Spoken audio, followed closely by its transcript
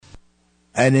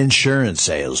An insurance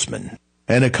salesman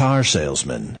and a car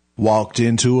salesman walked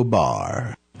into a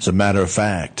bar. As a matter of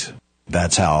fact,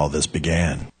 that's how all this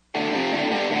began.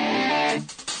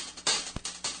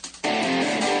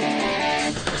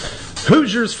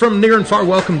 Hoosiers from near and far,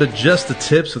 welcome to Just the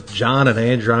Tips with John and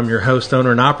Andrew. I'm your host,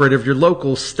 owner, and operator of your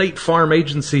local State Farm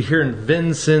agency here in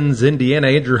Vincennes, Indiana,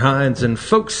 Andrew Hines. And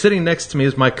folks sitting next to me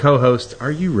is my co-host.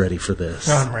 Are you ready for this?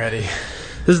 I'm ready.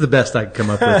 This is the best I could come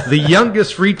up with. The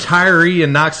youngest retiree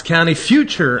in Knox County,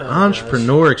 future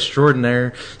entrepreneur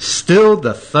extraordinaire, still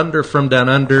the Thunder from down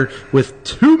under with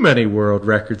too many world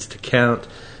records to count.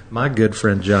 My good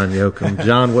friend John Yoakum.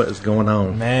 John, what is going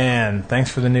on? Man, thanks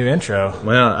for the new intro.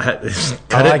 Well,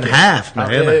 cut it in half,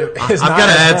 man. I've got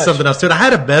to add something else to it. I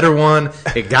had a better one.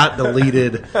 It got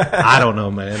deleted. I don't know,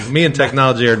 man. Me and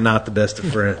technology are not the best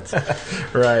of friends.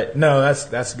 Right. No,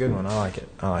 that's a good one. I like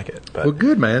it. But, well,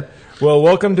 good, man. Well,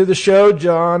 welcome to the show,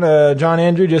 John. John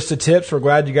Andrew, Just the Tips. We're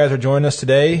glad you guys are joining us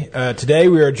today. Today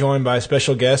we are joined by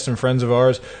special guests and friends of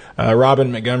ours,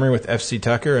 Robin Montgomery with FC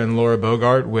Tucker and Laura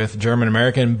Bogart with German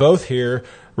American, both here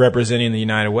representing the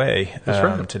United Way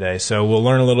today. So we'll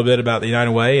learn a little bit about the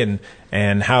United Way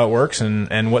and how it works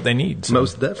and what they need. So.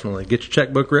 Most definitely. Get your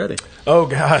checkbook ready. Oh,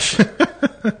 gosh. I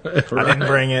didn't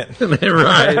bring it.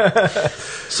 Right.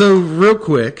 So real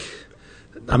quick,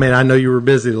 I mean, I know you were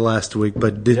busy the last week,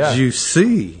 but did you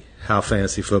see how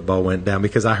fantasy football went down?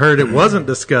 Because I heard it wasn't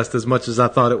discussed as much as I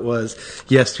thought it was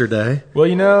yesterday. Well,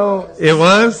 it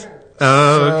was.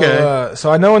 Oh, okay.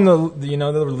 So I know in the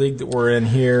league that we're in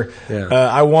here,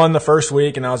 I won the first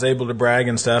week and I was able to brag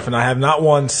and stuff, and I have not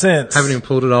won since. Haven't even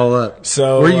pulled it all up.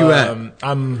 So where are you at?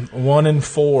 I'm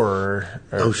 1-4.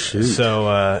 Oh shoot!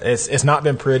 So it's not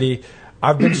been pretty.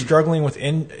 I've been struggling with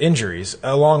injuries,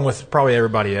 along with probably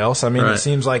everybody else. I mean, It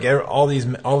seems like all these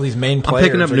main players. I'm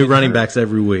picking up new running backs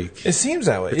every week. It seems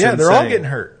that way. It's they're all insane. getting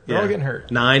hurt. They're all getting hurt.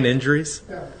 9 injuries?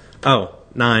 Yeah. Oh,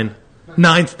 9.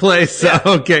 9th place. Yeah.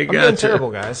 Okay, gotcha. I'm doing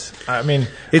terrible, guys. I mean,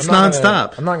 it's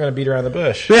nonstop. I'm not going to beat around the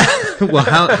bush. Yeah. Well,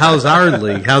 how's our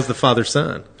league? How's the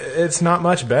father-son? It's not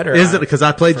much better. Is it? Because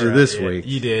I played you this week.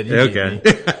 You did. Okay.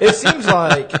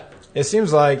 It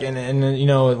seems like, and you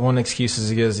know, one excuse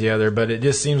is as good as the other, but it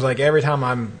just seems like every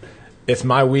time it's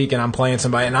my week and I'm playing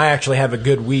somebody and I actually have a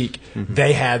good week,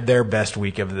 they had their best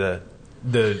week of the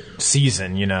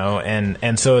season, you know,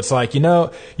 and so it's like, you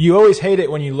know, you always hate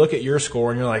it when you look at your score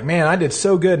and you're like, man, I did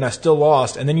so good and I still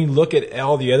lost, and then you look at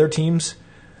all the other teams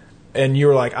and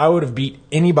you're like, I would have beat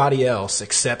anybody else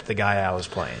except the guy I was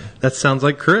playing. That sounds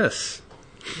like Chris.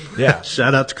 Yeah.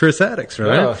 Shout out to Chris Addicts,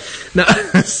 right? Yeah.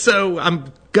 Now, so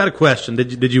I'm got a question.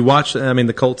 Did you watch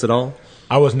the Colts at all?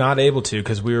 I was not able to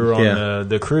because we were on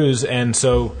the cruise, and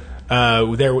so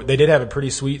they did have a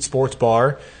pretty sweet sports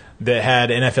bar that had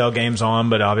NFL games on,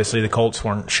 but obviously the Colts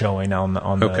weren't showing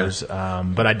on those.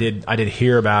 But I did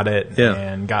hear about it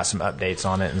and got some updates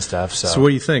on it and stuff. So what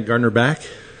do you think? Gardner back?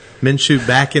 Minshew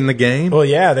back in the game? Well,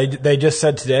 yeah, they just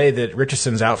said today that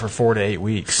Richardson's out for 4 to 8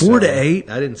 weeks. 4 to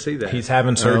 8? I didn't see that. He's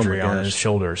having surgery on his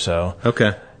shoulder, so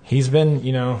he's been,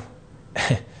 you know,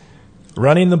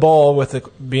 running the ball with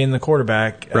being the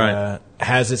quarterback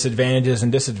has its advantages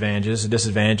and disadvantages. The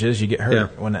disadvantages, you get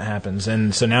hurt when that happens.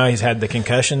 And so now he's had the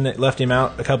concussion that left him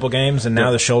out a couple games, and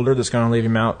now the shoulder that's going to leave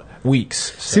him out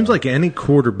weeks. So. Seems like any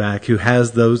quarterback who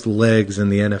has those legs in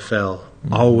the NFL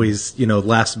always, you know,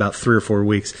 lasts about 3 or 4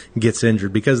 weeks and gets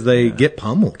injured because they get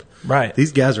pummeled. Right.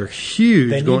 These guys are huge.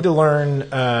 They need to learn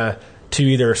to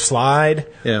either slide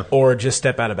or just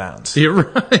step out of bounds. You're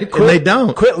right. And they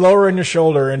don't. Quit lowering your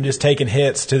shoulder and just taking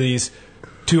hits to these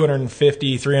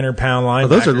 250, 300-pound linebackers. Oh,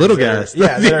 those are little guys.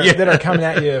 That are coming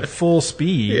at you full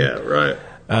speed. Yeah,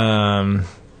 right.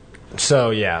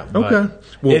 So, yeah. Okay.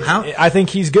 Well, I think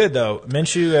he's good, though.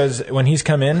 Minshew, when he's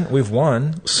come in, we've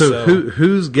won. So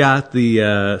who's got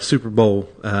the Super Bowl,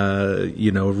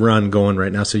 run going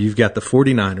right now? So you've got the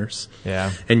 49ers.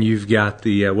 Yeah. And you've got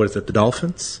the, the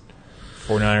Dolphins?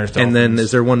 49ers, Dolphins. And then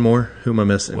is there one more? Who am I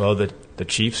missing? Well, the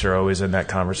Chiefs are always in that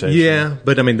conversation. Yeah,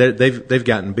 but I mean they've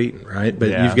gotten beaten, right? But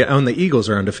you've got the Eagles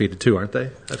are undefeated too, aren't they?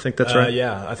 I think that's right.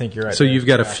 Yeah, I think you're right. So you've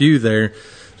got a few there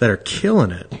that are killing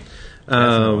it.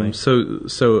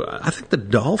 So I think the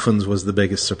Dolphins was the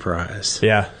biggest surprise.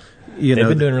 Yeah. They've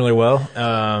been doing really well.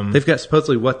 They've got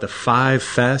supposedly the 5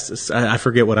 fastest. I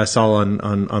forget what I saw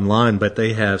online, but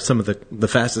they have some of the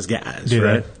fastest guys,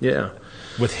 right? Yeah.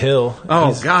 With Hill.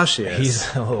 Oh gosh, yes.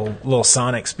 He's a little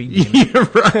sonic speed. Yeah,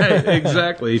 right.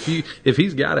 Exactly. If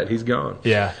he's got it, he's gone.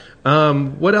 Yeah.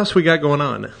 What else we got going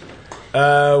on?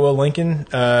 Well, Lincoln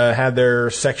had their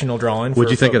sectional drawing.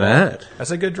 What'd you think of that?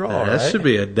 That's a good draw, right? That should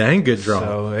be a dang good draw.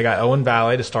 So they got Owen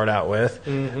Valley to start out with.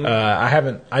 Mm-hmm.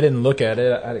 I didn't look at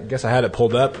it. I guess I had it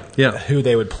pulled up. Yeah. Who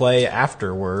they would play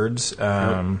afterwards.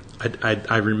 I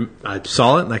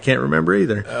saw it and I can't remember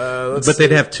either. But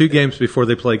they'd have 2 games before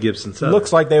they play Gibson Southern.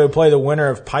 Looks like they would play the winner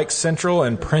of Pike Central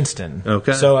and Princeton.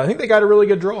 Okay. So I think they got a really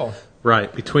good draw.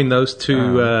 Right. Between those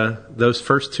two, those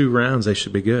first 2 rounds, they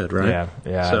should be good, right?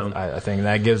 Yeah. So, I think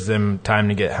that gives them time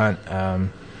to get Hunt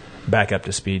back up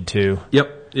to speed, too.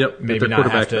 Yep. Maybe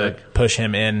not have to push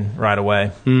him in right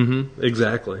away. Mm-hmm.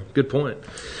 Exactly. Good point.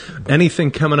 Anything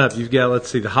coming up? You've got, let's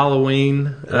see, the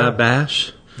Halloween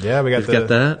bash. Yeah, we got got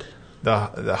that.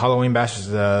 The Halloween bash is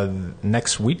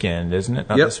next weekend, isn't it?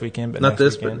 Not this weekend, but not next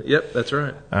this weekend. But yep, that's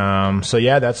right. So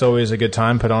yeah, that's always a good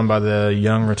time put on by the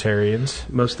young Rotarians.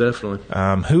 Most definitely.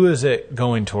 Who is it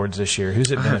going towards this year?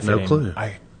 Who's it benefiting? I have no clue.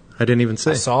 I didn't even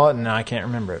see. I saw it and I can't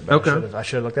remember it. But okay. I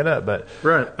should have looked that up. But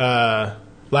right.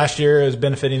 Last year it was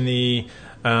benefiting the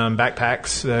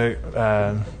backpacks.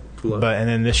 And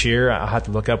then this year I'll have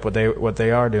to look up what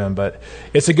they are doing. But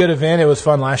it's a good event. It was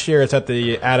fun last year. It's at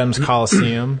the Adams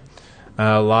Coliseum.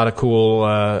 A lot of cool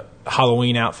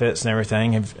Halloween outfits and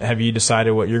everything. Have you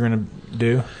decided what you're going to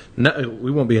do? No, we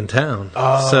won't be in town.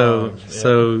 Oh,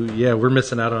 so we're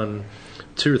missing out on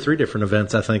 2 or 3 different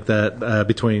events. I think that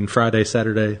between Friday,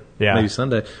 Saturday, maybe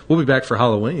Sunday, we'll be back for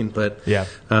Halloween. But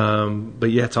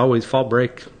it's always fall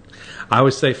break. I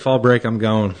always say fall break, I'm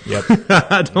gone. Yep.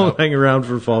 I don't hang around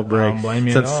for fall break. I don't blame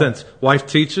you since wife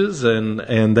teaches and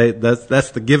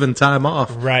that's the given time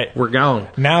off. Right. We're gone.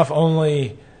 Now if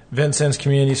only Vincennes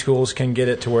Community Schools can get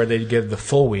it to where they give the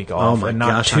full week off, oh my and not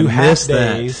gosh, 2 I half miss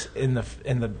days that.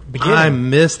 in the beginning. I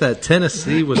miss that.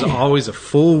 Tennessee was always a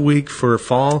full week for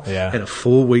fall and a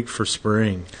full week for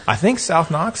spring. I think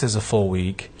South Knox is a full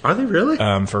week. Are they really?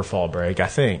 For fall break, I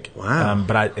think. Wow.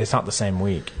 But it's not the same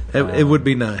week. It would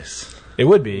be nice. It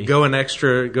would be. Go an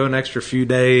extra few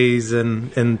days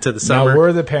and into the summer. Now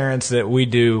we're the parents that we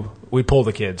pull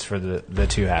the kids for the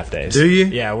 2 half days. Do you?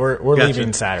 Yeah, we're Gotcha.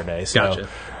 leaving Saturday. So, gotcha.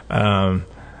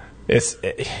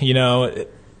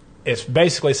 It's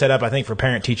basically set up, I think, for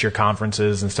parent-teacher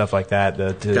conferences and stuff like that.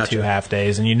 The gotcha. 2 half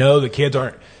days, and the kids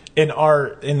aren't in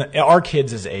our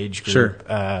kids' age group. Sure.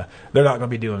 They're not going to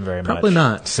be doing very much. Probably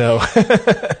not. So,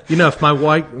 if my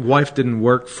wife didn't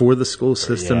work for the school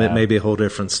system, it may be a whole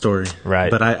different story. Right.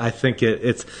 But I think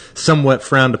it's somewhat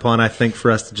frowned upon. I think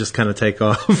for us to just kind of take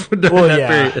off during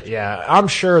that period. Yeah. I'm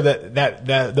sure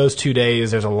that those 2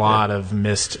 days there's a lot of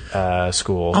missed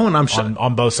school. Oh, and I'm sure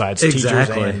on both sides,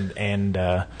 exactly. teachers and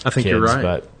I think kids, you're right.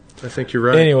 But I think you're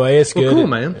right. Anyway, it's good. Cool,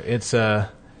 man.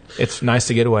 It's nice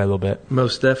to get away a little bit.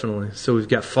 Most definitely. So we've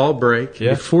got fall break.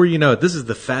 Yeah. Before you know it, this is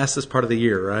the fastest part of the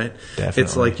year, right? Definitely.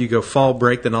 It's like you go fall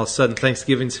break, then all of a sudden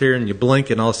Thanksgiving's here, and you blink,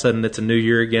 and all of a sudden it's a new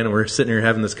year again, and we're sitting here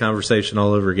having this conversation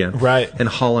all over again. Right. And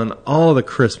hauling all the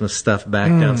Christmas stuff back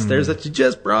downstairs that you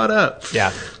just brought up.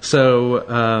 Yeah.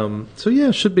 So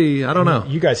it should be, I don't know.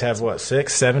 You guys have,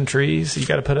 6, 7 trees you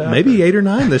got to put up? Maybe 8 or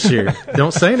 9 this year.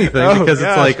 Don't say anything because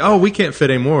gosh. it's like, we can't fit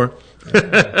any more.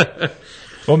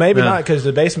 Well, maybe not because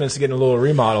the basement's getting a little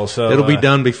remodel. So it'll be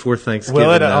done before Thanksgiving.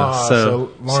 Will it?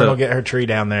 So Lauren will get her tree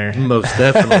down there. Most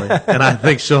definitely. And I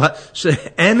think she'll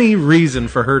any reason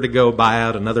for her to go buy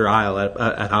out another aisle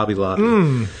at Hobby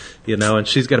Lobby. And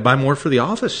she's got to buy more for the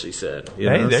office, she said.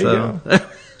 There you go.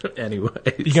 Anyway.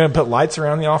 You going to put lights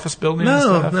around the office building?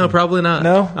 No, probably not.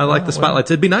 No? I like the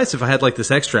spotlights. It'd be nice if I had this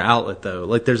extra outlet,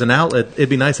 though. There's an outlet. It'd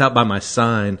be nice out by my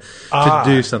sign to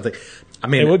do something. I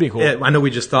mean, it would be cool. I know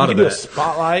we just thought of that. Do a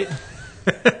spotlight.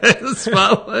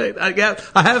 Spotlight.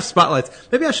 I have spotlights.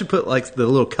 Maybe I should put the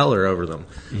little color over them,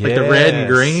 like the red and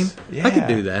green. Yeah. I could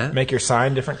do that. Make your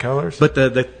sign different colors. But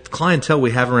the clientele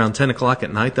we have around 10 o'clock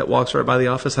at night that walks right by the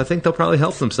office, I think they'll probably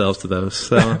help themselves to those.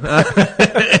 So,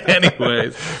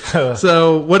 anyways,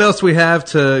 so what else we have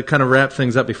to kind of wrap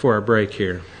things up before our break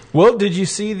here? Well, did you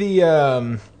see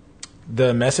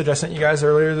the message I sent you guys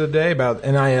earlier today about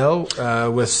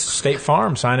NIL with State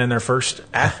Farm signing their first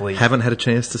athlete? Haven't had a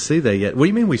chance to see that yet. What do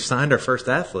you mean we signed our first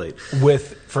athlete?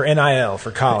 For Nil,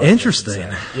 for college.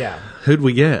 Interesting. Yeah. Who'd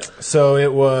we get? So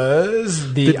it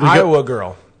was the Iowa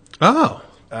girl. Oh.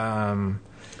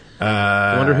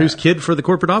 I wonder whose kid for the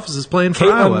corporate office is playing for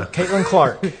Iowa. Caitlin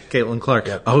Clark. Caitlin Clark.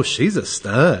 Yep. Oh, she's a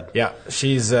stud. Yeah,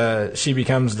 she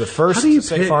becomes the first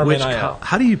State Farm NIL.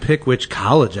 How do you pick which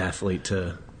college athlete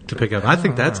to pick up? I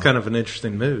think that's kind of an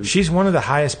interesting move. She's one of the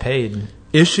highest paid.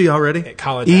 Is she already?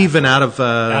 College even athletes.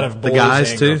 out of the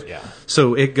guys too? Girls, yeah.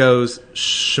 So it goes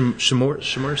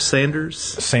Shamor Sanders.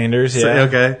 Sanders, yeah.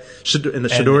 Okay. And the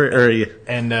Shador area.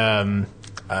 And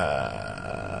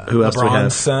Who else we have?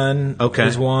 LeBron's son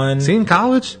was one. Is he in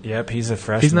college? Yep, he's a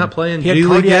freshman. He's not playing He had G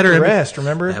League yet, cardiac or arrest,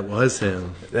 remember? That was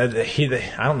him. I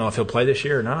don't know if he'll play this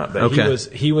year or not, but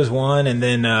he was one. And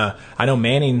then I know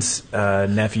Manning's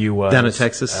nephew was down in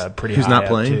Texas, pretty who's high not up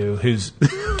playing, too, who's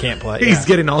can't play. He's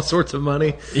getting all sorts of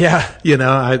money. Yeah, it's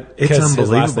unbelievable. His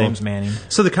last name's Manning.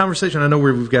 So the conversation, I know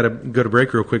we've got to go to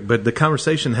break real quick, but the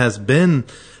conversation has been,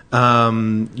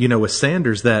 with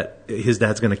Sanders that his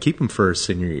dad's going to keep him for his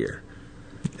senior year.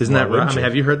 Isn't that right? I mean,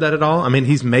 have you heard that at all? I mean,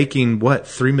 he's making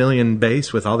 $3 million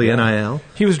base with all the NIL.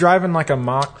 He was driving like a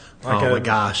mock. My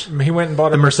gosh! He went and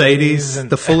bought a Mercedes,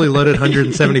 the fully loaded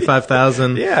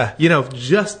 $175,000. Yeah,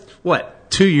 just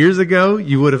 2 years ago,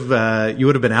 you would have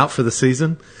been out for the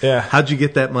season. Yeah. How'd you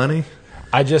get that money?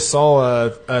 I just saw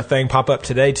a thing pop up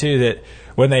today too that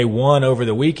when they won over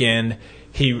the weekend,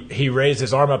 he raised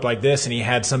his arm up like this and he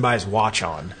had somebody's watch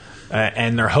on.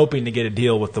 And they're hoping to get a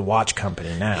deal with the watch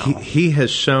company now. He has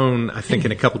shown, I think,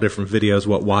 in a couple different videos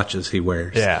what watches he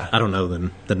wears. Yeah. I don't know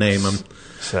the name.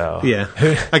 Yeah.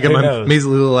 I got my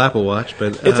measly little Apple Watch.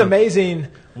 But it's amazing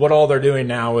what all they're doing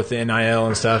now with the NIL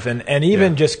and stuff. And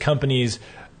even just companies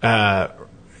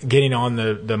getting on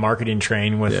the marketing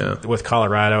train with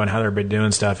Colorado and how they're been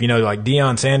doing stuff. Like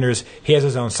Deion Sanders, he has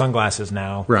his own sunglasses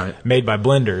now. Right. Made by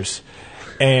Blenders.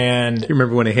 And you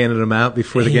remember when he handed them out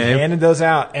before the game? He handed those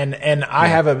out, and I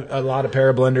have a lot of pair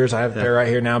of blenders. I have a pair right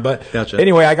here now. But Gotcha.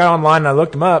 Anyway, I got online and I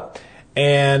looked them up,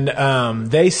 and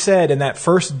they said in that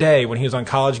first day when he was on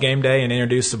College Game Day and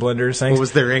introduced the blenders things, what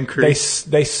was their increase?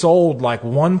 They sold like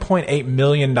 $1.8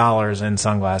 million in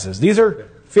sunglasses. These are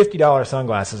 $50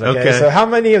 sunglasses. Okay, so how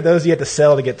many of those do you have to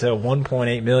sell to get to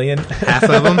 $1.8 million? Half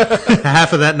of them,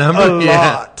 half of that number. A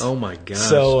lot. Oh my gosh.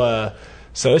 So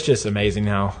it's just amazing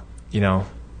how.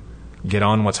 Get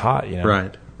on what's hot,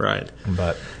 Right.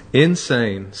 But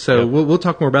insane. So we'll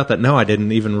talk more about that. No, I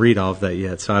didn't even read all of that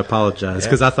yet, so I apologize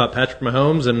because I thought Patrick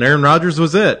Mahomes and Aaron Rodgers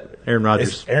was it. Aaron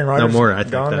Rodgers no more. I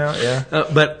think gone now. Yeah,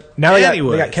 but now they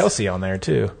got Kelsey on there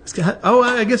too. Oh,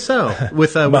 I guess so.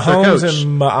 With Mahomes their coach.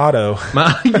 and Maato.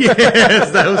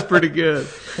 Yes, that was pretty good.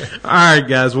 All right,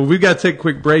 guys. Well, we've got to take a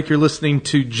quick break. You're listening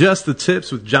to Just the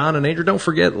Tips with John and Andrew. Don't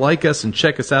forget, like us and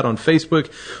check us out on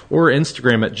Facebook or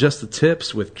Instagram at Just the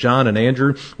Tips with John and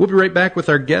Andrew. We'll be right back with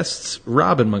our guests,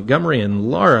 Robin Montgomery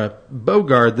and Laura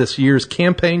Bogard, this year's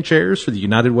campaign chairs for the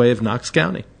United Way of Knox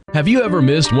County. Have you ever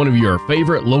missed one of your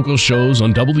favorite local shows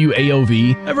on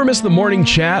WAOV? Ever missed the Morning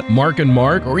Chat, Mark and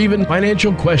Mark, or even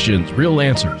Financial Questions, Real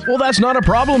Answers? Well, that's not a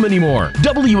problem anymore.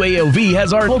 WAOV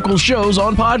has our local shows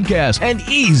on podcast and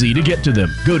easy to get to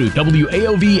them. Go to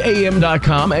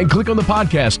WAOVAM.com and click on the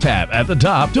podcast tab at the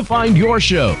top to find your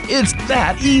show. It's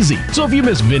that easy. So if you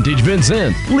miss Vintage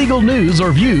Vincent, legal news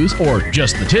or views, or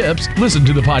just the tips, listen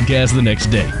to the podcast the next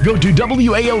day. Go to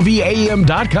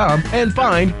WAOVAM.com and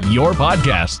find your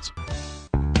podcast.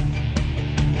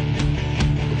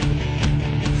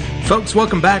 Folks,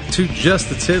 welcome back to Just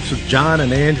the Tips with John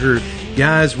and Andrew.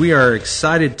 Guys, we are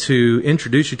excited to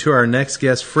introduce you to our next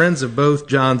guest, friends of both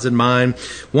John's and mine,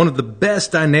 one of the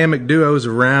best dynamic duos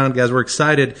around. Guys, we're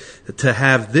excited to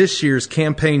have this year's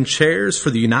campaign chairs for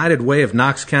the United Way of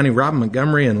Knox County, Robin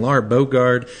Montgomery and Laura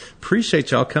Bogard.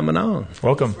 Appreciate y'all coming on.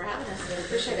 Welcome. Thanks for having us. We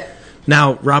appreciate it.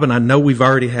 Now, Robin, I know we've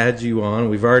already had you on.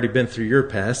 We've already been through your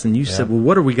past, and you said, well,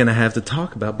 what are we going to have to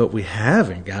talk about? But we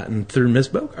haven't gotten through Miss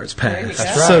Bogard's past.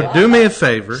 That's right. So do me a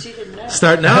favor. She didn't know.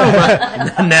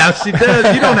 But now she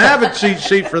does. You don't have a cheat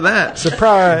sheet for that.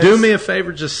 Surprise. Do me a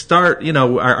favor. Just start,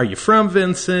 are you from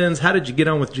Vincennes? How did you get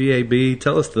on with GAB?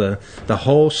 Tell us the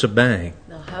whole shebang.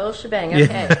 The whole shebang.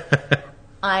 Okay.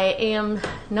 I am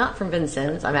not from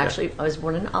Vincennes. I was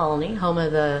born in Olney, home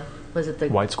of the White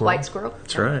Squirrel? White Squirrel.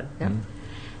 That's right. Yeah.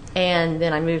 And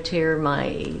then I moved here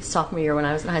my sophomore year when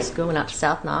I was in high school. Went out to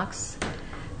South Knox.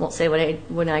 Won't say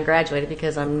when I graduated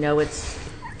because I know it's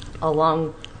a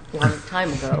long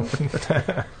time ago.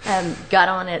 Got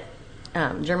on at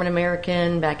German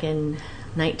American back in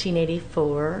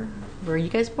 1984. Were you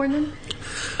guys born then?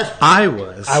 I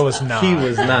was. I was not. He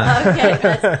was not. Okay,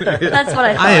 that's what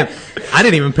I thought. I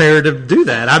didn't even pay her to do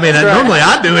that. I mean, normally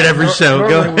I do it every show.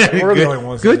 Go ahead. We're the only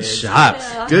ones Good that shot.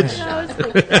 Yeah, Good I shot. was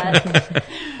thinking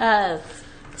that.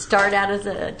 Started out as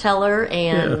a teller,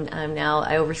 and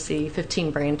I oversee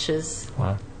 15 branches.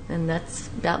 Wow. And that's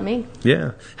about me.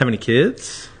 Yeah. How many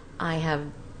kids? I have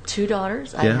 2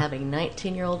 daughters. I have a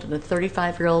 19-year-old and a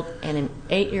 35-year-old and an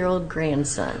 8-year-old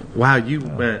grandson. Wow, you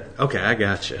went. Okay, I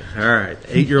got you. All right,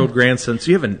 8-year-old grandson.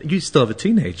 So you still have a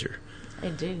teenager. I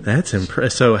do. That's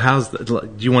impressive. So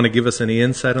do you want to give us any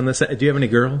insight on this? Do you have any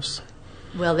girls?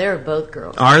 Well, they're both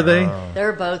girls. Are they?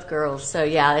 They're both girls. So,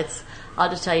 yeah, I'll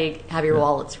just tell you, have your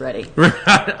wallets ready.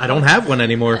 I don't have one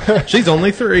anymore. She's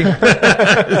only 3.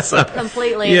 So,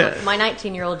 Completely. yeah. My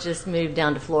 19-year-old just moved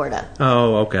down to Florida.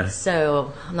 Oh, okay.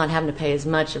 So I'm not having to pay as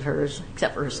much of hers,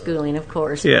 except for her schooling, of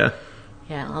course. Yeah.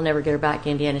 Yeah, I'll never get her back to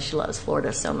Indiana. She loves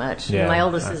Florida so much. Yeah. My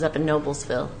oldest is up in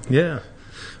Noblesville. Yeah.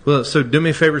 Well, so do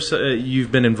me a favor. So,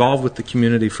 you've been involved with the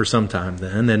community for some time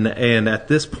then, and at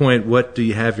this point, what do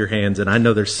you have your hands in? I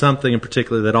know there's something in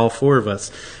particular that all 4 of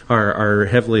us are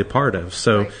heavily a part of.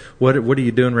 So what are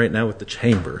you doing right now with the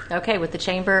Chamber? Okay, with the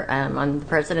Chamber, I'm the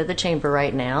president of the Chamber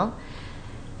right now,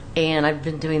 and I've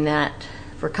been doing that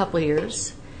for a couple of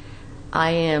years.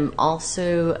 I am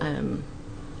also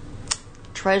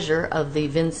treasurer of the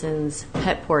Vincent's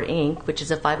Petport Inc., which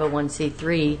is a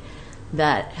 501c3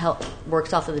 that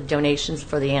works off of the donations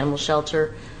for the animal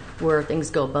shelter, where things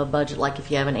go above budget, like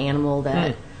if you have an animal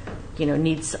that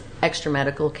needs extra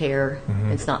medical care,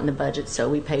 it's not in the budget, so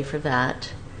we pay for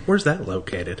that. Where's that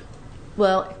located?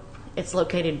 Well, it's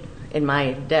located in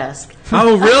my desk.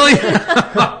 Oh, really?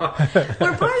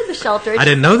 We're part of the shelter. I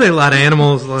didn't know they allowed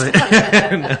animals.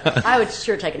 I would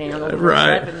sure take an animal.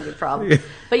 Right. That wouldn't be a problem.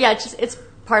 But yeah, it's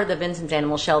part of the Vincent's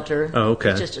Animal Shelter. Oh,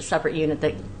 okay. It's just a separate unit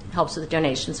that helps with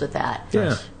donations with that.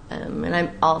 Yeah. And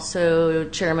I'm also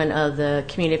chairman of the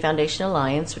Community Foundation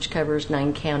Alliance, which covers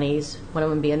 9 counties, one of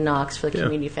them being Knox for the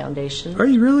Community Foundation. Are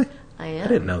you really? I am. I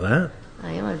didn't know that.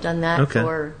 I am. I've done that Okay.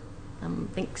 for, I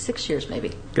think, 6 years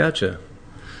maybe. Gotcha.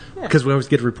 Because we always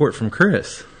get a report from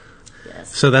Chris.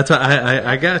 Yes. So that's why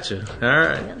I got you. All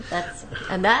right.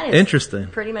 Yeah, that is Interesting.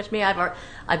 Pretty much me.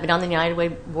 I've been on the United Way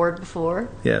board before,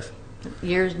 Yes.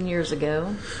 years and years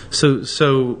ago.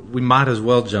 So we might as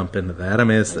well jump into that. I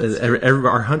mean, our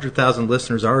 100,000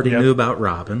 listeners already knew about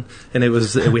Robin, and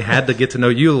we had to get to know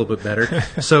you a little bit better.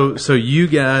 So you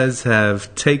guys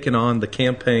have taken on the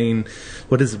campaign.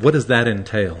 What does that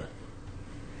entail?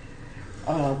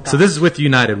 Oh, so this is with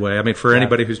United Way. I mean, for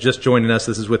anybody who's just joining us,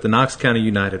 this is with the Knox County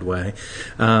United Way,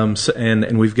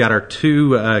 and we've got our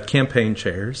 2 campaign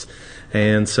chairs.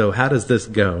 And so how does this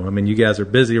go? I mean, you guys are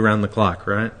busy around the clock,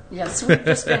 right? Yes, we've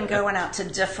just been going out to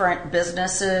different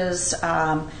businesses.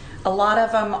 A lot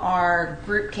of them are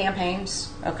group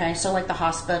campaigns, okay? So like the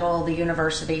hospital, the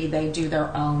university, they do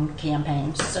their own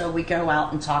campaigns. So we go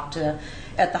out and talk to,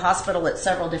 at the hospital, it's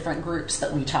several different groups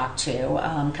that we talk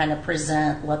to, kind of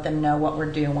present, let them know what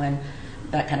we're doing,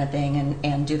 that kind of thing,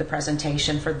 and do the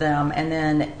presentation for them. And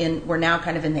then we're now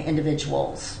kind of in the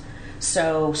individuals.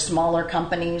 So smaller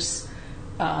companies,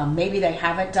 maybe they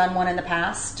haven't done one in the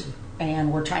past,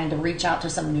 and we're trying to reach out to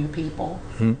some new people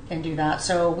and do that.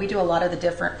 So we do a lot of the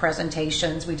different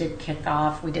presentations. We did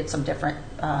kickoff. We did some different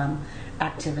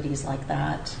activities like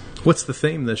that. What's the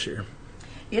theme this year?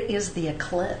 It is the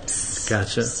eclipse.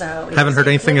 Gotcha. So haven't heard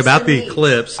anything about the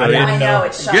eclipse. So I know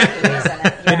it's shocking, isn't it?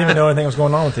 Yeah. Didn't even know anything was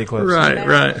going on with the eclipse.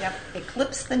 Right. Yep.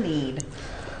 Eclipse the need.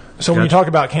 So when you talk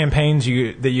about campaigns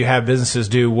that you have businesses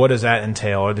do, what does that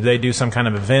entail? Or do they do some kind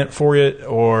of event for it,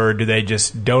 or do they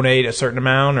just donate a certain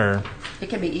amount? Or It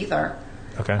can be either.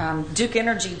 Okay. Duke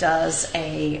Energy does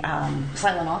a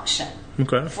silent auction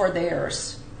for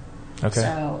theirs. Okay.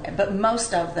 So, but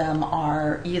most of them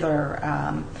are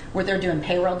either where they're doing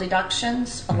payroll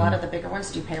deductions. A lot of the bigger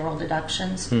ones do payroll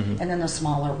deductions, and then the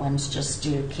smaller ones just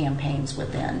do campaigns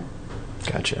within.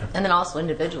 Gotcha. And then also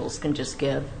individuals can just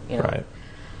give. Right.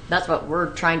 That's what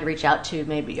we're trying to reach out to,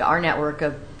 maybe our network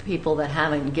of people that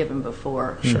haven't given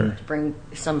before. Sure. To bring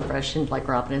some fresh in, like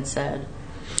Robin had said.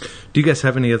 Do you guys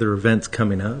have any other events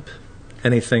coming up?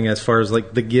 Anything as far as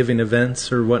like the giving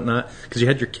events or whatnot? Because you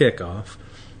had your kickoff.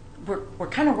 We're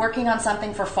kind of working on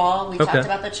something for fall. We talked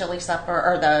about the chili supper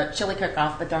or the chili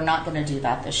cook-off, but they're not going to do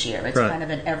that this year. It's kind of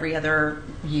an every other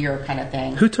year kind of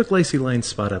thing. Who took Lacey Lane's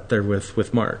spot up there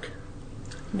with Mark?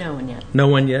 No one yet. No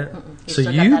one yet? So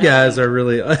still got you that guys are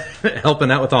really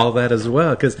helping out with all that as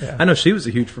well, because I know she was a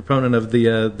huge proponent of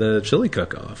the chili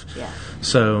cook-off. Yeah.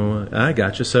 So I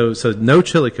got you. So no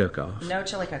chili cook-off. No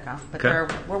chili cook-off, but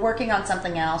we're working on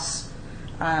something else.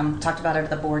 Talked about it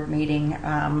at the board meeting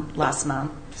last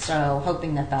month. So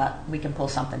hoping that we can pull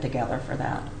something together for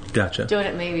that. Gotcha. Doing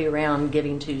it maybe around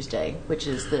Giving Tuesday, which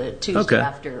is the Tuesday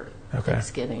after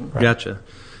Thanksgiving. Right. Gotcha.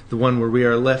 The one where we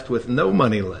are left with no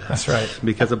money left. That's right.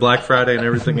 Because of Black Friday and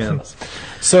everything else.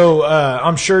 So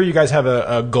I'm sure you guys have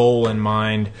a goal in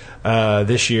mind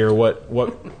this year.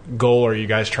 What goal are you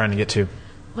guys trying to get to?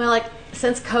 Well,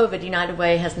 since COVID, United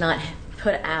Way has not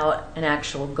put out an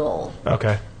actual goal.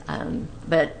 Okay.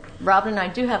 But Robin and I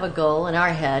do have a goal in our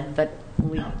head, but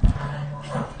we're going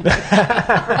to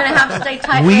have to stay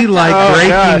tight. We like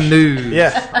breaking news.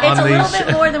 Yeah. It's a little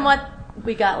bit more than what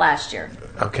we got last year.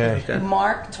 Okay.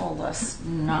 Mark told us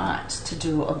not to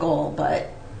do a goal,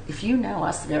 but if you know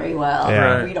us very well,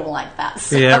 Yeah. we don't like that.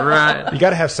 So. Yeah, right. You got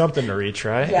to have something to reach,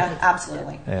 right? Yeah,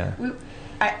 absolutely. Yeah.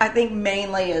 I think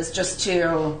mainly is just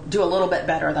to do a little bit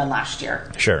better than last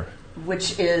year, Sure.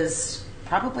 which is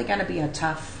probably going to be a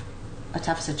tough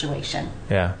situation.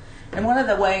 Yeah. And one of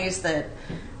the ways that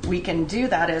we can do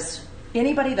that is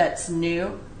anybody that's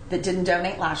new that didn't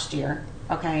donate last year,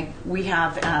 okay, we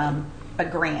have a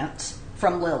grant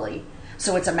from Lilly.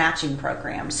 So it's a matching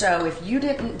program. So if you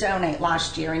didn't donate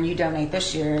last year and you donate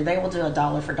this year, they will do a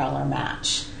dollar for dollar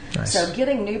match. Nice. So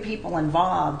getting new people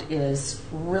involved is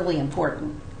really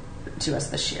important to us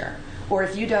this year. Or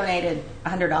if you donated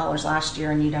 $100 last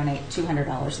year and you donate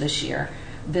 $200 this year,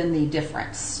 then the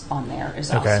difference on there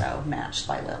is also matched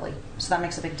by Lilly. So that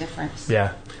makes a big difference.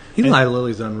 Yeah. Eli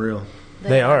Lilly's unreal.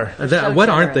 They are. So What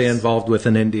aren't they generous. involved with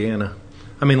in Indiana?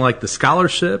 I mean, like the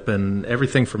scholarship and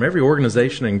everything from every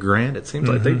organization and grant, it seems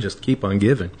like they just keep on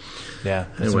giving. Yeah.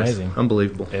 It's Anyways, amazing.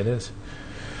 Unbelievable. It is.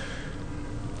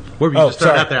 What were you Oh, just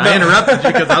throwing sorry. out there? No. I interrupted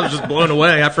you because I was just blown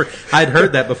away. I'd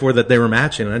heard that before that they were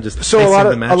matching, and I just So they a lot seem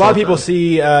to of match all the people time.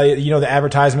 see the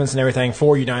advertisements and everything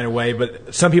for United Way,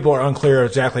 but some people are unclear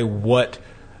exactly what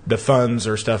the funds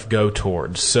or stuff go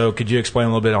towards. So could you explain a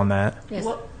little bit on that? Yes.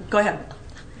 Well, go ahead.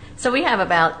 So we have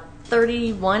about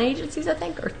 31 agencies, I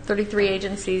think, or 33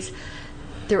 agencies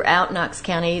throughout Knox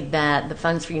County that the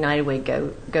funds for United Way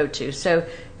go to. So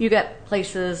you got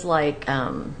places like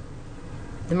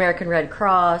the American Red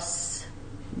Cross,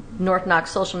 North Knox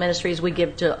Social Ministries. We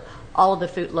give to all of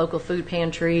the local food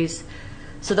pantries.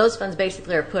 So those funds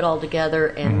basically are put all together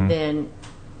and then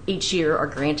each year are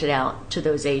granted out to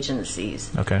those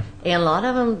agencies. Okay. And a lot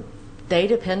of them, they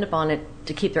depend upon it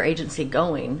to keep their agency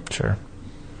going. Sure.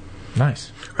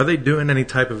 Nice. Are they doing any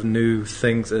type of new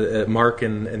things at Mark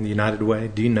and the United Way?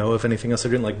 Do you know of anything else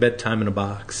they're doing, like bedtime in a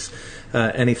box?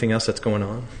 Anything else that's going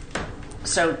on?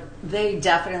 So they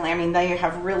definitely, they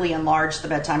have really enlarged the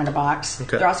bedtime in a box.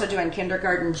 Okay. They're also doing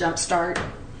kindergarten jumpstart.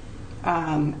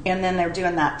 And then they're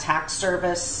doing that tax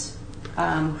service.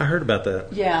 I heard about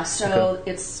that. Yeah, so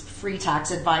it's free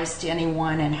tax advice to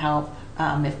anyone and help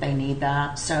if they need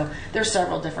that. So there's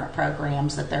several different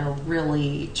programs that they're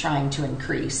really trying to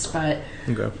increase. But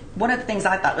Okay. one of the things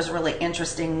I thought was really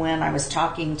interesting when I was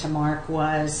talking to Mark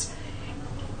was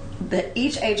that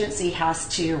each agency has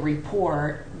to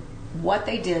report what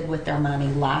they did with their money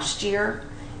last year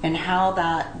and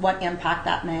what impact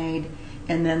that made,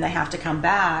 and then they have to come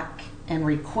back and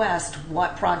request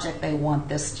what project they want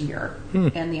this year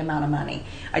and the amount of money.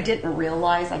 I didn't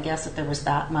realize, I guess, that there was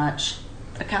that much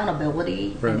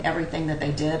accountability in everything that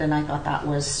they did, and I thought that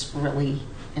was really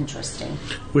interesting.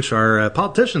 Wish our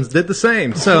politicians did the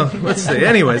same. So let's see.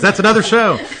 Anyways, that's another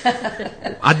show.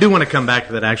 I do want to come back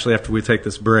to that actually after we take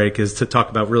this break, is to talk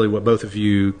about really what both of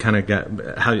you kind of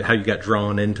got, how you got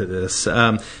drawn into this.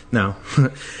 No.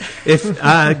 If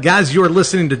guys, you are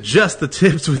listening to Just the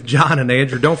Tips with John and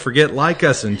Andrew, don't forget, like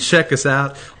us and check us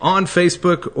out on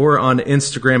Facebook or on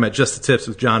Instagram at Just the Tips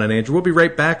with John and Andrew. We'll be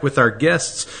right back with our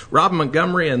guests, Rob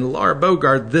Montgomery and Laura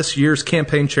Bogard, this year's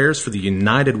campaign chairs for the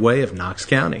United Way of Knox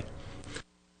County.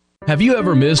 Have you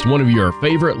ever missed one of your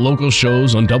favorite local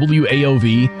shows on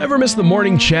WAOV? Ever missed the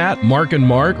morning chat, Mark and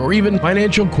Mark, or even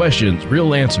financial questions,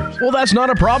 real answers? Well, that's not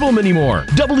a problem anymore.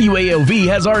 WAOV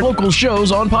has our local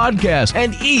shows on podcast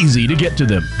and easy to get to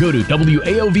them. Go to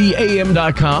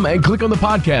WAOVAM.com and click on the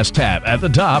podcast tab at the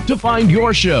top to find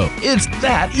your show. It's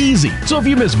that easy. So if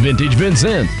you miss Vintage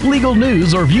Vincent, legal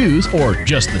news or views, or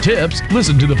just the tips,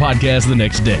 listen to the podcast the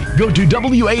next day. Go to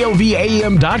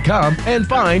WAOVAM.com and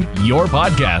find your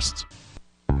podcast.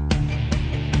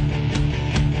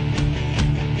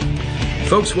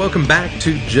 Folks, welcome back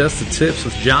to Just the Tips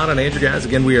with John and Andrew. Guys,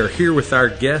 again, we are here with our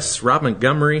guests, Rob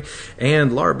Montgomery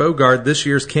and Laura Bogard, this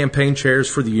year's campaign chairs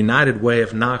for the United Way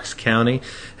of Knox County.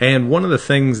 And one of the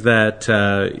things that,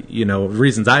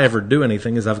 reasons I ever do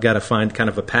anything is I've got to find kind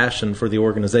of a passion for the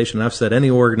organization. I've said any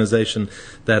organization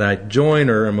that I join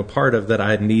or am a part of that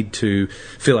I need to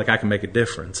feel like I can make a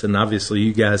difference. And obviously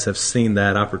you guys have seen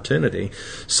that opportunity.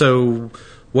 So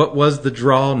what was the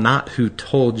draw, not who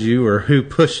told you or who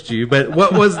pushed you, but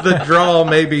what was the draw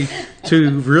maybe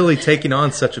to really taking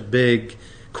on such a big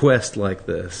quest like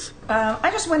this? I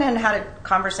just went in and had a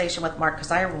conversation with Mark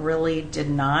because I really did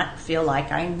not feel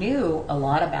like I knew a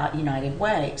lot about United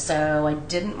Way. So I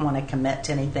didn't want to commit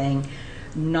to anything,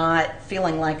 not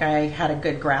feeling like I had a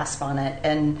good grasp on it.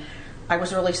 And I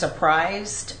was really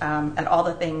surprised at all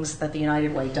the things that the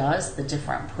United Way does, the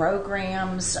different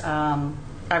programs,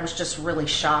 was just really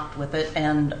shocked with it,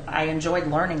 and I enjoyed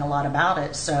learning a lot about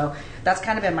it. So that's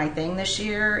kind of been my thing this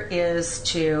year, is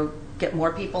to get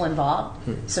more people involved,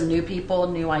 some new people,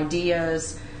 new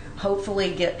ideas,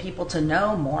 hopefully get people to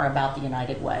know more about the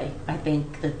United Way. I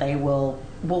think that they will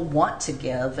want to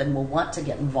give and will want to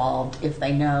get involved if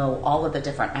they know all of the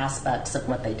different aspects of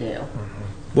what they do.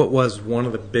 What was one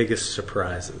of the biggest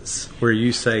surprises where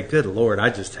you say, good Lord,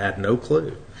 I just had no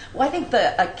clue? Well, I think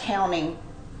the accounting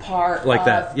part Like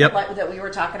that, yep. that we were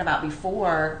talking about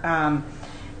before,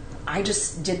 I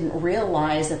just didn't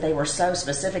realize that they were so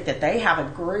specific that they have a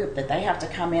group that they have to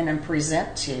come in and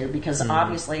present to, because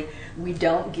obviously we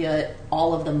don't get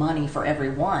all of the money for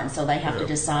everyone, so they have to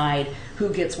decide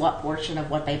who gets what portion of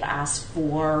what they've asked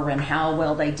for and how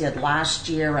well they did last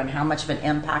year and how much of an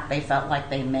impact they felt like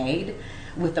they made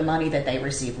with the money that they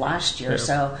received last year.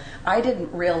 So I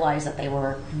didn't realize that they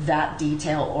were that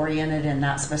detail oriented and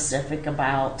that specific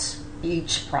about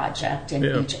each project and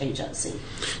each agency.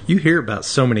 You hear about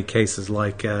so many cases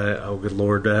like, oh good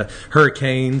Lord,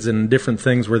 hurricanes and different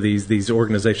things where these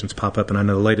organizations pop up, and I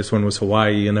know the latest one was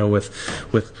Hawaii,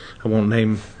 with I won't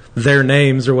name their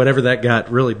names or whatever, that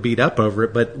got really beat up over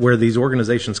it, but where these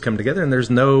organizations come together and there's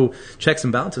no checks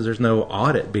and balances, there's no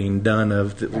audit being done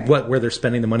of where they're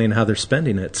spending the money and how they're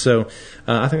spending it. So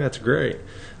I think that's great.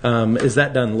 Is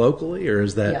that done locally, or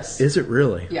is that? Yes. Is it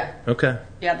really? Yeah. Okay.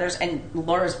 Yeah, and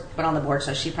Laura's been on the board,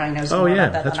 so she probably knows more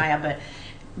about that than I have.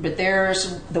 But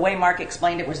there's, the way Mark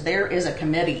explained it was, there is a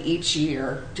committee each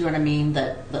year, do you know what I mean,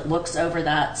 that looks over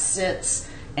that, sits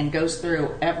and goes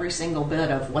through every single bit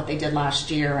of what they did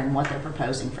last year and what they're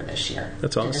proposing for this year.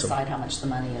 That's awesome. To decide how much the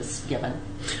money is given.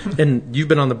 And you've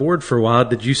been on the board for a while.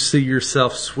 Did you see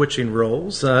yourself switching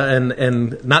roles?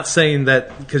 And not saying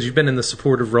that because you've been in the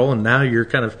supportive role and now you're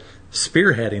kind of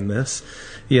spearheading this,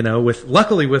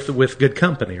 luckily with good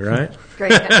company, right?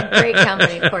 Great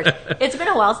company, of course. It's been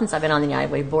a while since I've been on the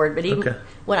United Way board, but even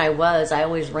when I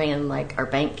always ran like our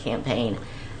bank campaign.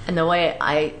 And the way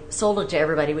I sold it to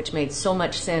everybody, which made so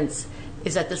much sense,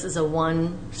 is that this is a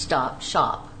one-stop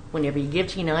shop. Whenever you give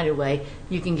to United Way,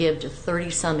 you can give to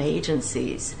 30-some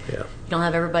agencies. Yeah. You don't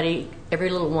have every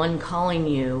little one calling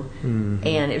you,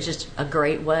 and it was just a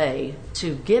great way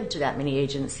to give to that many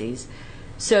agencies.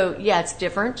 So, yeah, it's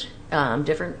different.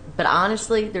 But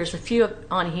honestly, there's a few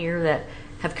on here that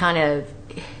have kind of...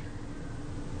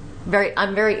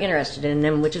 I'm very interested in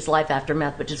them, which is Life After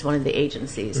Meth, which is one of the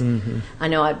agencies. I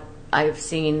know I've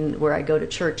seen where I go to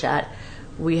church at,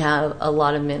 we have a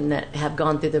lot of men that have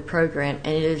gone through the program,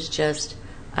 and it is just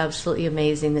absolutely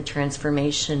amazing the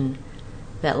transformation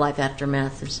that Life After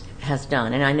Meth has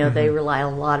done. And I know they rely a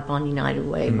lot upon United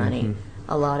Way money,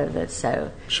 a lot of it.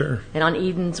 So sure. And on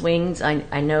Eden's Wings,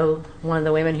 I know one of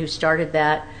the women who started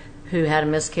that, who had a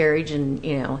miscarriage,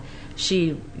 and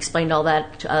she explained all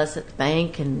that to us at the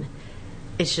bank, and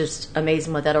it's just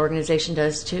amazing what that organization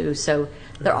does too. So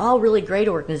they're all really great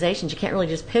organizations. You can't really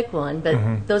just pick one,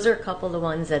 but those are a couple of the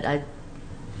ones that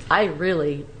I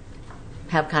really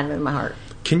have kind of in my heart.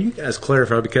 Can you guys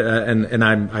clarify, because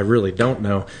I really don't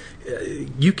know,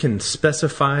 you can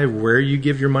specify where you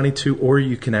give your money to, or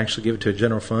you can actually give it to a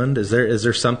general fund? Is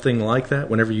there something like that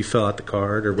whenever you fill out the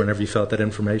card or whenever you fill out that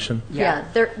information? Yeah,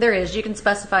 there is. You can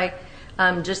specify,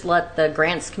 just let the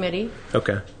grants committee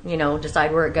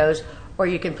decide where it goes, or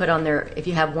you can put on there if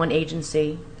you have one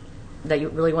agency that you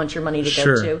really want your money to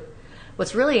go to.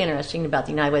 What's really interesting about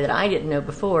the United Way that I didn't know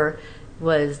before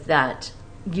was that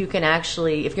you can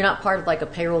actually, if you're not part of like a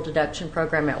payroll deduction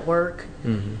program at work,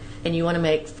 and you want to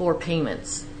make 4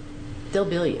 payments, they'll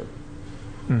bill you.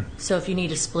 So if you need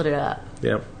to split it up,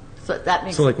 so that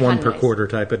makes like it one per nice. quarter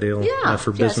type of deal,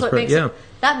 for business. So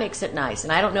that makes it nice.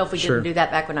 And I don't know if we didn't do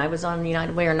that back when I was on the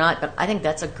United Way or not, but I think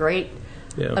that's a great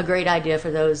idea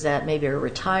for those that maybe are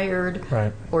retired,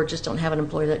 or just don't have an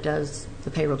employer that does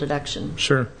the payroll deduction.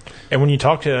 Sure. And when you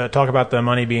talk about the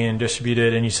money being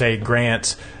distributed, and you say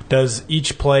grants, does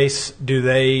each place, do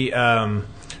they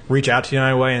reach out to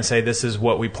United Way and say this is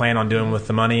what we plan on doing with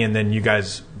the money, and then you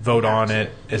guys vote on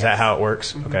it? Is that how it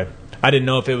works? Okay. I didn't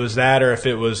know if it was that, or if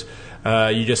it was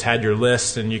you just had your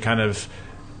list and you kind of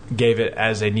gave it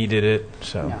as they needed it.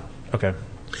 So okay.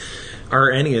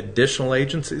 Are any additional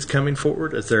agencies coming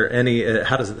forward? Is there any?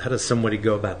 How does somebody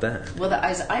go about that? Well,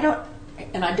 I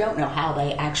don't know how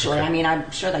they actually. I mean, I'm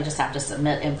sure they just have to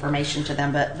submit information to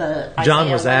them. But John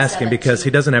was asking because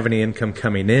he doesn't have any income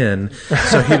coming in,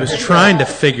 so he was trying to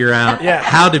figure out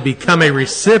how to become a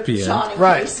recipient. Johnny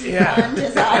Fund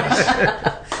is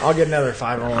I'll get another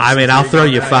 5 on. I mean, I'll throw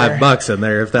you $5 in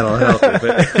there if that'll help you.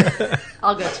 But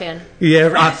I'll go 10.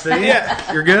 yeah, I see.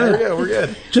 Yeah, you're good. We're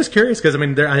good. Just curious because I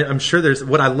mean, I'm sure there's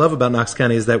what I love about Knox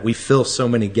County is that we fill so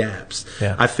many gaps.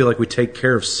 Yeah. I feel like we take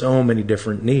care of so many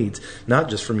different needs, not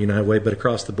just from United Way, but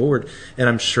across the board. And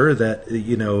I'm sure that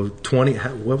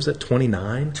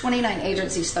 29? 29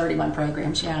 agencies, 31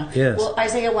 programs, yeah. Yes. Well,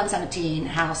 Isaiah 117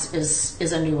 House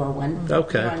is a newer one.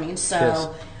 Okay. You know what I mean? So Yes.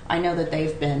 I know that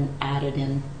they've been added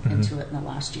into it in the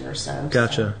last year or so.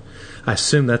 Gotcha. I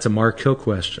assume that's a Mark Hill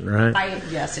question, right?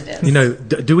 Yes, it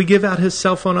is. Do we give out his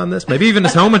cell phone on this? Maybe even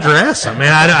his home address. I mean,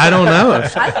 I don't know.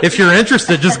 If you're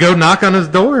interested, just go knock on his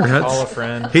door. Call a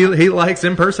friend. He likes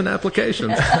in-person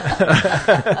applications.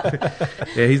 Yeah,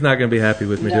 he's not going to be happy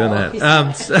with me doing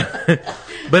that.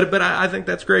 But I think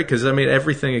that's great because, I mean,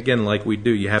 everything, again, like we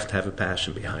do, you have to have a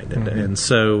passion behind it. Mm-hmm. And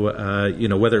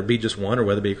so, whether it be just one or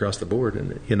whether it be across the board,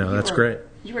 and that's great.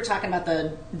 You were talking about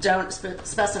the don't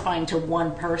specifying to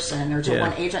one person or to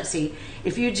one agency.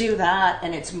 If you do that,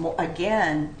 and it's more,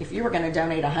 again, if you were going to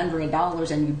donate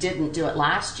 $100 and you didn't do it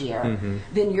last year,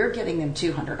 then you're giving them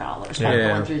 $200 by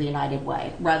going through the United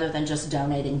Way rather than just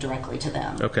donating directly to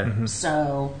them. Okay. Mm-hmm.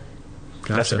 So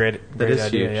That's a great idea.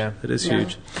 Huge. Yeah, that is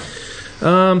huge.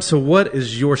 So what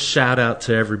is your shout out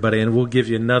to everybody? And we'll give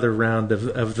you another round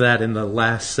of that in the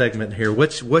last segment here.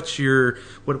 What's your,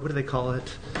 what do they call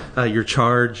it? Your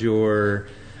charge,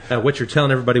 what you're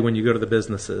telling everybody when you go to the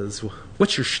businesses.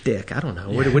 What's your shtick? I don't know.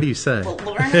 What do you say? Well,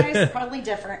 Laura and I is probably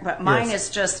different, but mine is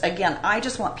just, again, I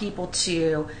just want people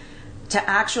to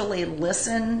actually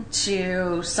listen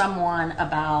to someone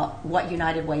about what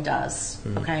United Way does,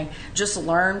 okay? Just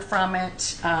learn from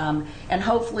it, and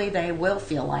hopefully they will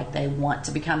feel like they want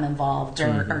to become involved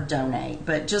or donate,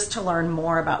 but just to learn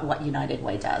more about what United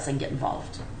Way does and get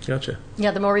involved. Gotcha.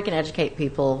 Yeah, the more we can educate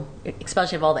people,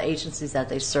 especially of all the agencies that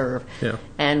they serve. Yeah.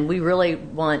 And we really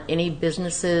want any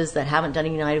businesses that haven't done a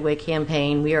United Way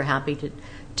campaign, we are happy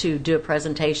to do a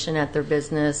presentation at their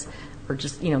business or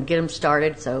just, get them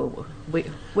started. So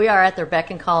we are at their beck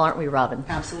and call, aren't we, Robin?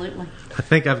 Absolutely. I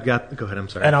think I've got, go ahead, I'm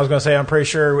sorry. And I was going to say, I'm pretty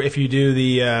sure if you do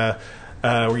the,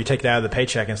 where you take it out of the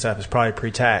paycheck and stuff, it's probably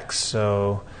pre-tax.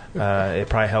 So it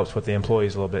probably helps with the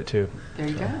employees a little bit too. There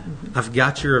you go. I've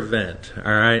got your event,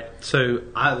 all right? So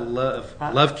I love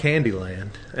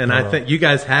Candyland, and I think you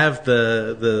guys have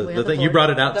the thing. You brought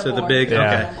it out to the big.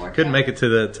 Yeah. Okay, couldn't make it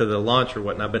to the launch or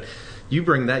whatnot, but you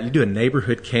bring that. You do a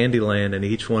neighborhood Candyland, and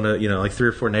each one of like 3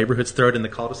 or 4 neighborhoods throw it in the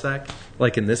cul-de-sac,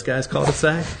 like in this guy's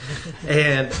cul-de-sac,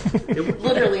 and it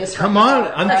literally is. Come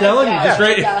on, I'm telling you, just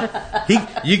right.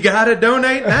 Yeah. You got to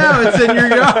donate now. It's in your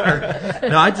yard.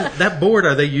 No, that board.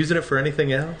 Are they using it for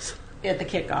anything else? At the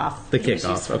kickoff. The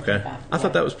kickoff, okay. I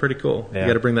thought that was pretty cool. Yeah. You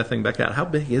got to bring that thing back out. How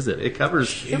big is it? It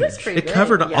covers. It was pretty big.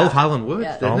 Covered all of Highland Woods,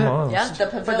 didn't Almost. it? Yeah, the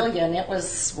pavilion. It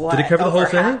was what? Did it cover the whole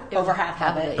thing? Over half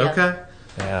of it. Yeah. Okay.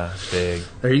 Yeah, it's big.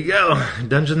 There you go.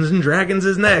 Dungeons and Dragons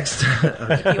is next.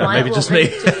 Maybe just me.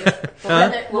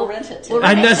 We'll rent it.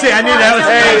 I know. See, I knew that was.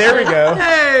 Hey, there we go.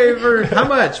 Hey, for how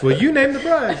much? Well, you name the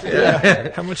price.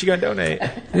 Yeah. How much you gonna donate?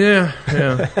 Yeah.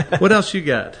 What else you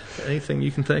got? Anything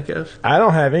you can think of? I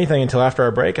don't have anything until after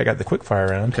our break. I got the quickfire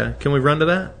round. Okay. Can we run to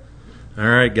that? All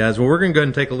right, guys. Well, we're going to go ahead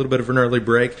and take a little bit of an early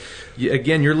break.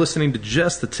 Again, you're listening to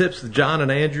Just the Tips with John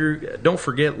and Andrew. Don't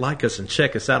forget, like us and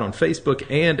check us out on Facebook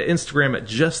and Instagram at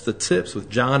Just the Tips with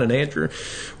John and Andrew.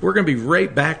 We're going to be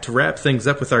right back to wrap things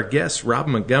up with our guests,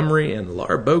 Robin Montgomery and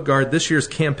Laura Bogard, this year's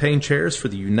campaign chairs for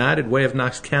the United Way of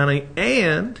Knox County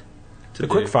and The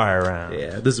quickfire round.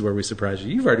 Yeah, this is where we surprise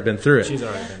you. You've already been through it. She's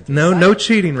already been through it. No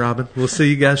cheating, Robin. We'll see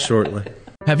you guys shortly.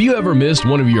 Have you ever missed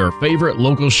one of your favorite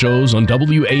local shows on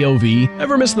WAOV?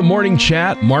 Ever missed the morning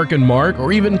chat, Mark and Mark,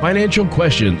 or even financial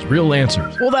questions, real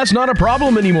answers? Well, that's not a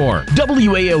problem anymore.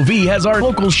 WAOV has our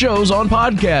local shows on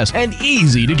podcast and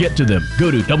easy to get to them.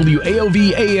 Go to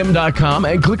WAOVAM.com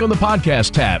and click on the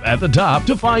podcast tab at the top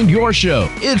to find your show.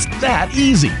 It's that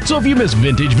easy. So if you miss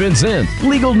Vintage Vincent,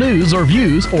 legal news or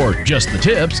views, or just the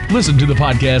tips, listen to the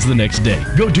podcast the next day.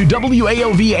 Go to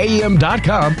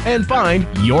WAOVAM.com and find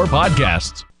your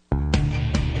podcasts.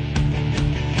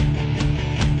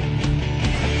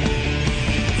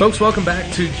 Folks, welcome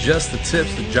back to Just the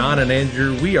Tips with John and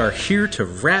Andrew. We are here to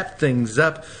wrap things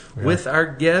up with our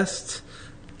guest,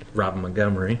 Robin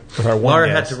Montgomery. Laura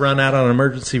had to run out on an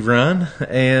emergency run,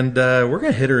 and we're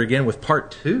going to hit her again with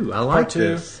part 2. I like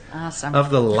this. Awesome.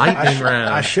 Of the lightning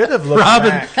round. I should have looked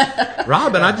back.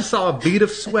 Robin, I just saw a bead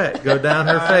of sweat go down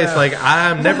her face. Like,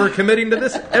 I'm never committing to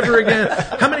this ever again.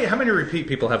 How many repeat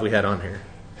people have we had on here?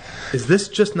 Is this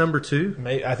just number 2?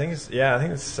 I think it's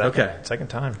second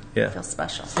time. Yeah. Feels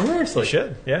special. Seriously. You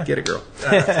should, yeah. Get it, girl.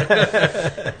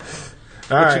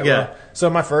 All What right. you got? Well, so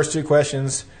my first two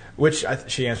questions, which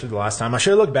she answered the last time. I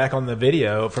should have looked back on the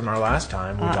video from our last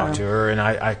time we talked to her, and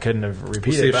I couldn't have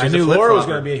repeated see it. if But I she's a knew Laura was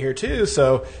flip-flopper. going to be here too,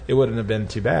 so it wouldn't have been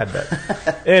too bad.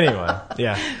 But anyway,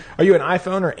 yeah. Are you an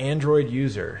iPhone or Android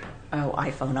user? Oh,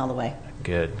 iPhone all the way.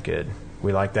 Good.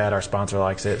 We like that. Our sponsor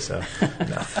likes it, so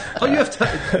no. Oh,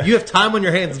 you have time on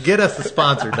your hands. Get us the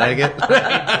sponsor, dang it.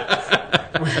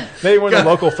 Maybe one of the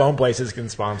local phone places can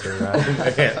sponsor, right?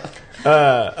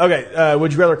 Okay.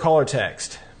 Would you rather call or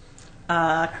text?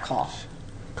 Call.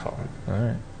 Call. All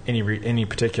right. Any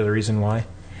particular reason why?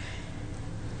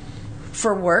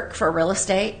 For work, for real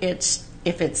estate,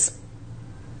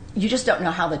 you just don't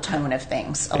know how the tone of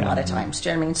things a lot of times. Do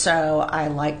you know what I mean? So I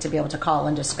like to be able to call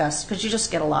and discuss because you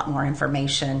just get a lot more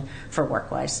information for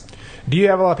work-wise. Do you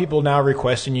have a lot of people now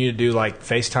requesting you to do like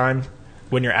FaceTime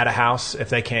when you're at a house if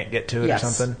they can't get to it or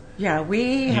something? Yeah,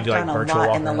 we have do, like, done a virtual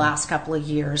lot in the walk-around? last couple of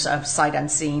years of sight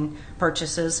unseen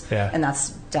purchases, and that's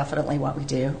definitely what we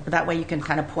do. That way you can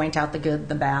kind of point out the good,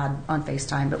 the bad on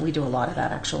FaceTime, but we do a lot of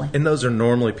that actually. And those are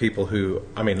normally people who,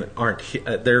 aren't,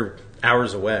 they're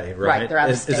hours away, right? Right, they're out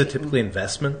of Is it state. typically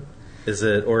investment? Is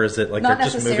it like Not they're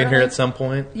just moving here necessarily. at some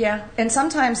point? Yeah, and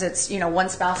sometimes it's, one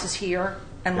spouse is here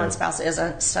and one spouse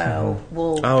isn't, so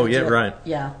we'll Oh, do yeah, it. right.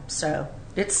 Yeah, so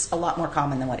it's a lot more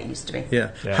common than what it used to be.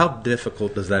 Yeah. Yeah. How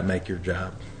difficult does that make your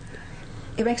job?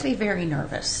 It makes me very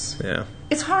nervous. Yeah.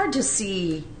 It's hard to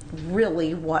see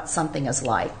really what something is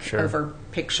like Sure. over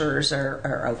pictures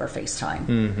or over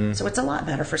FaceTime. So it's a lot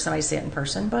better for somebody to see it in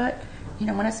person, but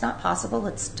when it's not possible,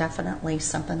 it's definitely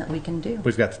something that we can do.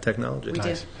 We've got the technology. We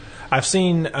do. I've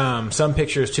seen some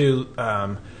pictures too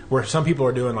where some people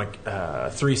are doing like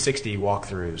 360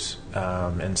 walkthroughs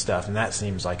and stuff, and that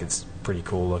seems like it's pretty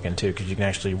cool looking too because you can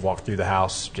actually walk through the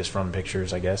house just from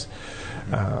pictures, I guess.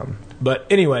 But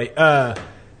anyway,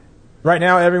 right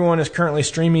now everyone is currently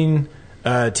streaming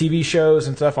TV shows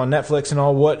and stuff on Netflix and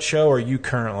all. What show are you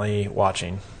currently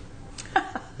watching?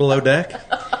 Below Deck?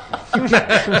 Oh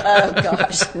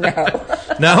gosh, no.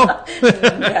 No?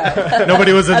 No.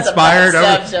 Nobody was That's a inspired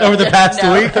bad subject. over the past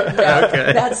No, week? No,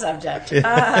 Okay. bad subject.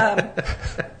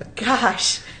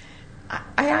 Gosh,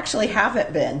 I actually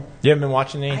haven't been. You haven't been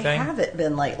watching anything? I haven't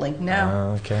been lately.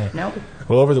 No. Okay. Nope.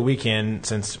 Well, over the weekend,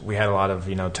 since we had a lot of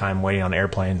time waiting on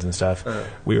airplanes and stuff,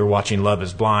 we were watching Love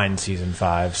Is Blind season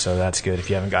 5. So that's good. If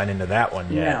you haven't gotten into that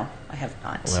one yet, No, I have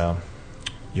not. well,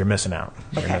 you're missing out.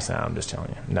 You're Okay. missing out. I'm just telling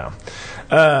you. No.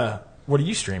 What are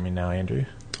you streaming now, Andrew?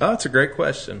 Oh, that's a great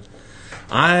question.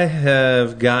 I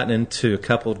have gotten into a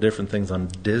couple of different things on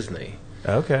Disney.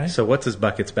 Okay. So what's his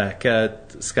bucket's back?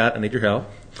 Scott, I need your help.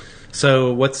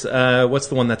 So what's the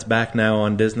one that's back now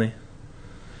on Disney?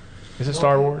 Is it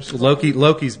Star Wars?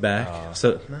 Loki's back.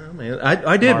 So no, man,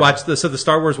 I did Marvel. watch the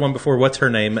Star Wars one before. What's her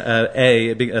name?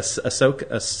 Ahsoka.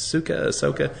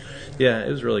 Yeah, it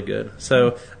was really good.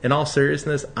 So in all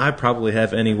seriousness, I probably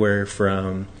have anywhere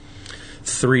from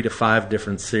 3 to 5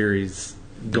 different series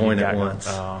going You at got once.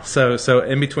 one. So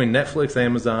in between Netflix,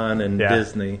 Amazon, and Yeah.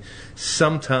 Disney,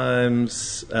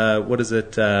 sometimes what is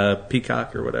it,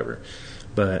 Peacock or whatever.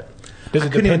 But Does I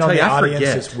it couldn't even depend on tell the you. I audience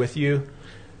forget. that's with you?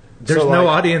 There's So, no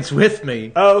like- audience with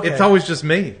me. Oh, okay. It's always just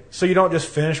me. So you don't just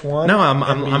finish one? No, and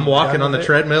I'm be walking done on the with it?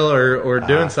 treadmill or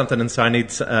doing something, and so I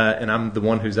need and I'm the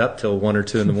one who's up till 1 or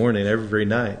 2 in the morning every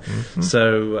night.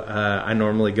 So I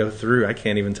normally go through. I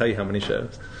can't even tell you how many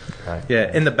shows. Right.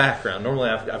 Yeah, in the background. Normally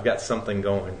I've got something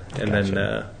going, and then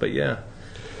Gotcha. but yeah,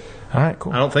 All right,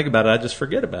 cool. I don't think about it. I just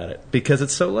forget about it because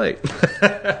it's so late.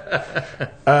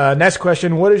 Next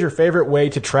question. What is your favorite way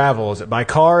to travel? Is it by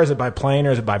car, is it by plane,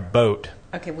 or is it by boat?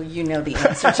 Okay, well, you know the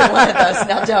answer to one of those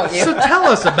now, don't you? So tell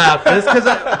us about this because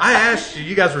I asked you.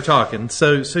 You guys were talking.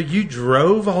 So you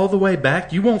drove all the way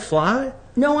back. You won't fly?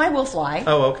 No, I will fly.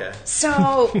 Oh, okay.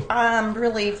 So,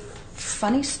 really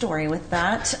funny story with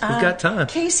that. We've got time.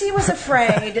 Casey was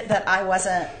afraid that I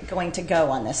wasn't going to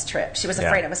go on this trip. She was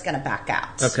afraid I was going to back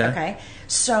out. Okay.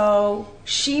 So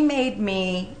she made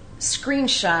me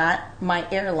screenshot my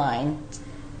airline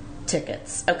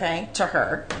tickets, to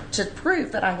her to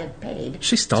prove that I had paid.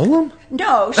 She stole them?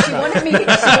 No, she wanted me.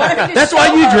 That's why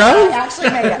you drove? I actually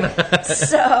made it.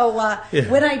 So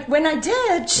when I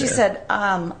did, she said,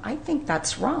 "I think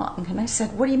that's wrong." And I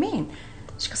said, "What do you mean?"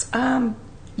 She goes,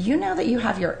 "You know that you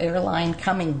have your airline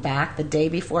coming back the day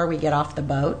before we get off the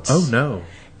boat." Oh no.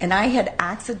 And I had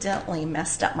accidentally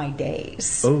messed up my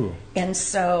days. Oh. And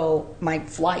so my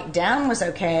flight down was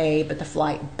okay, but the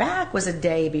flight back was a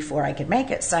day before I could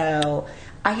make it. So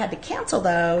I had to cancel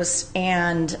those,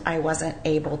 and I wasn't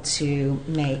able to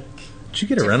make... Did you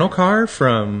get a rental car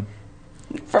from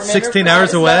From 16 Enterprise.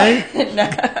 hours away?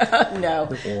 No.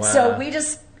 Wow. So we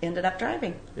just ended up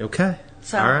driving. Okay.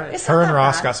 So All right. it's not Her and that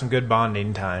Ross bad. got some good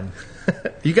bonding time.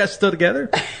 You guys still together?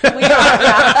 We are,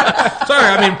 yeah. Sorry,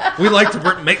 I mean, we like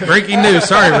to make breaking news.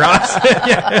 Sorry, Ross.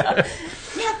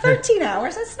 Yeah, 13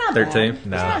 hours. That's not 13? bad.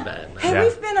 No. Yeah. Not bad. Hey, Yeah.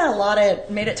 we've been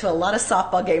made it to a lot of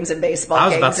softball games and I baseball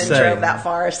was about games to and say, drove that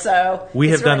far. So We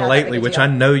it's have really done not that lately, big a which deal. I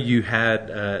know you had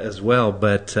as well,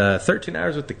 but 13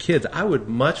 hours with the kids, I would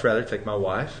much rather take my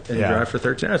wife and Yeah. drive for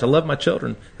 13 hours. I love my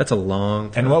children. That's a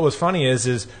long time. And what was funny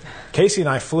is Casey and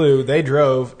I flew, they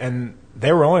drove, and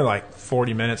they were only like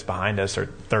 40 minutes behind us or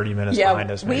 30 minutes behind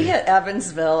Yeah, us. we maybe. hit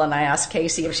Evansville, and I asked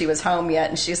Casey if she was home yet,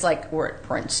 and she's like, "We're at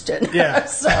Princeton." Yeah.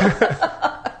 So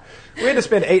We had to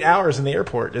spend 8 hours in the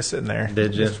airport just sitting there.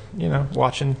 Did you? Just,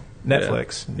 watching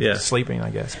Netflix. and Yeah. Sleeping, I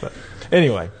guess. But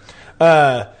anyway.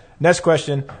 Next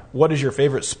question. What is your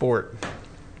favorite sport?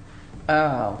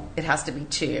 it has to be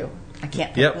two. I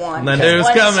can't pick Yep, one. I knew because it was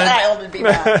one coming. child would be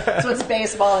bad. So it's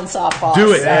baseball and softball.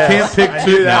 Do it. So. You can't pick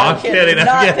two. No, I'm kidding. I'm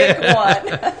Not kidding. pick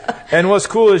one. And what's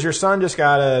cool is your son just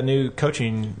got a new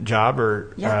coaching job.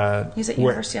 He's at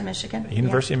where- University of Michigan.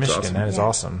 University of Michigan. awesome. That is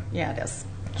awesome. Yeah, it is.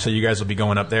 So you guys will be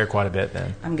going up there quite a bit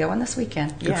then. I'm going this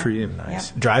weekend. Good for you.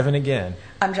 Nice. Yeah. Driving again.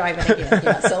 I'm driving again.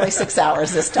 Yeah, it's only 6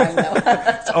 hours this time, though.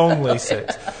 It's only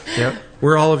 6. Yep.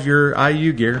 We're all of your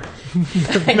IU gear.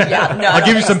 Yeah, no, I I'll don't give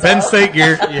you think some so. Penn State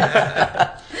gear.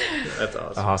 Yeah. That's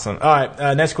awesome. Awesome. All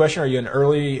right. Next question. Are you an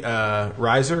early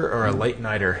riser or a late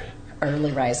nighter?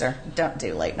 Early riser. Don't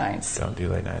do late nights. Don't do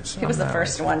late nights. He was the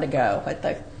first one to go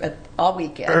all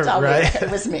weekend. Right.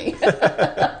 It was me.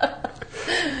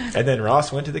 And then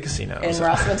Ross went to the casino. And So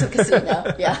Ross went to the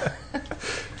casino. Yeah.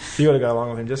 you would have got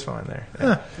along with him just fine there.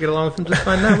 Get along with them just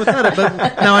fine now without it, but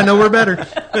now I know we're better.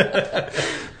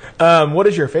 What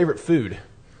is your favorite food?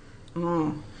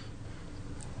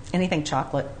 Anything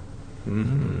chocolate.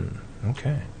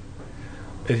 Okay.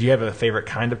 Do you have a favorite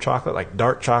kind of chocolate, like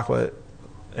dark chocolate?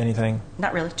 Anything?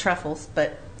 Not really truffles,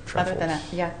 but other than Truffles.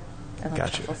 that, yeah. I love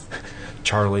Gotcha. truffles.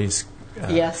 Charlie's.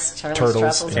 Yes, Charlie's Turtles.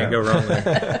 truffles. Can't go wrong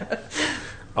there.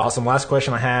 Awesome. Last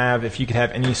question I have. If you could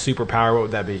have any superpower, what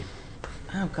would that be?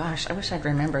 Oh gosh, I wish I'd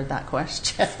remembered that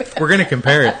question. We're going to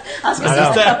compare it.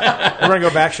 We're going to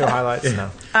go back, show highlights. No.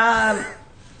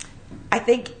 I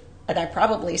think, and I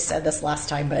probably said this last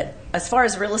time, but as far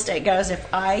as real estate goes,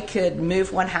 if I could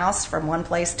move one house from one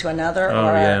place to another, or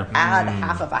yeah. add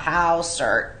half of a house,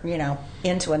 or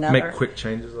into another, Make quick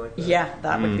changes like that. yeah,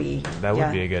 that would be That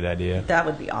would be a good idea. That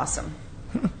would be awesome.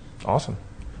 Awesome.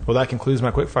 Well, that concludes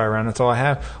my quickfire round. That's all I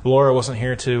have. Laura wasn't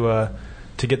here to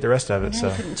get the rest of it. Yeah, So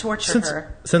you couldn't torture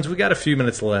her. Since we got a few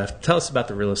minutes left, tell us about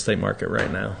the real estate market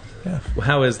right now. Yeah.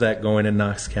 How is that going in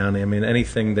Knox County? I mean,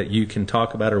 anything that you can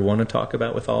talk about or want to talk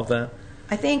about with all of that?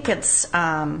 I think it's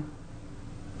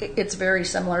very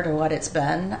similar to what it's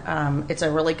been. It's a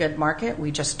really good market.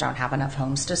 We just don't have enough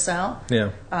homes to sell.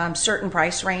 Yeah. Certain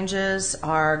price ranges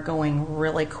are going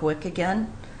really quick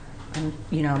again. And,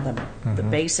 the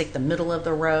basic, the middle of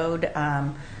the road.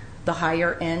 The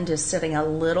higher end is sitting a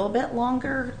little bit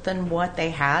longer than what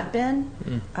they had been.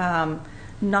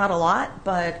 Not a lot,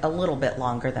 but a little bit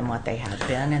longer than what they had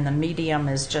been. And the medium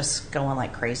is just going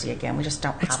like crazy again. We just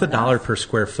don't have What's the enough. dollar per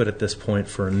square foot at this point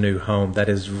for a new home that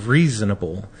is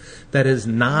reasonable, that is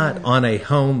not on a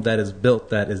home that is built,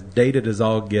 that is dated as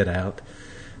all get out,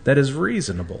 that is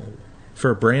reasonable for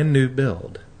a brand new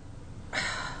build?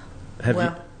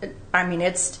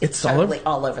 It's all totally over-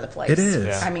 all over the place. It is.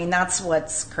 Yeah. I mean, that's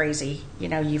what's crazy.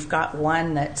 You've got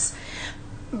one that's.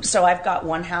 So I've got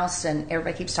one house, and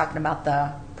everybody keeps talking about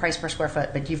the price per square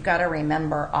foot, but you've got to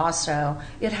remember also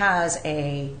it has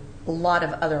a lot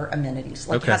of other amenities.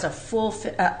 Like Okay. it has a full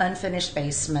unfinished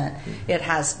basement. It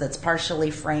has that's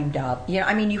partially framed up. You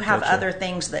have Gotcha. other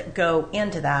things that go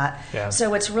into that. Yeah.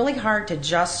 So it's really hard to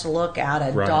just look at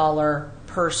a Right. dollar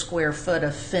per square foot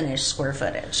of finished square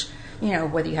footage.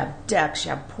 Whether you have decks, you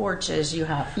have porches, you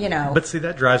have, But see,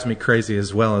 that drives me crazy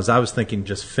as well, as I was thinking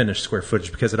just finished square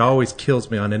footage, because it always kills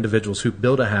me on individuals who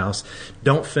build a house,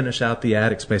 don't finish out the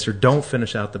attic space or don't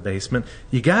finish out the basement.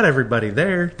 You got everybody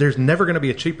there. There's never going to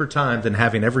be a cheaper time than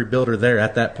having every builder there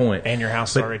at that point. and your house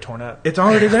is But already torn up. It's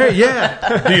already there,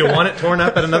 yeah. Do you want it torn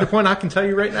up at another point? I can tell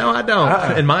you right now I don't,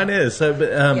 and mine is. So,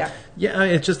 but,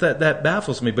 it's just that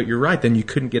baffles me, but you're right, then you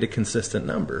couldn't get a consistent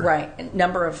number. Right. And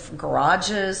number of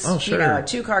garages. Oh, sure. A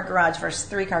 2-car garage versus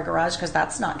 3-car garage, because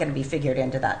that's not going to be figured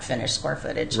into that finished square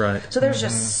footage. Right. So there's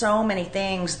just so many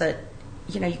things that,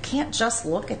 you can't just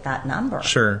look at that number.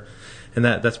 Sure. And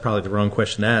that's probably the wrong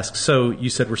question to ask. So you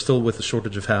said we're still with a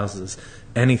shortage of houses.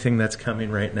 Anything that's coming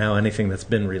right now, anything that's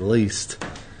been released?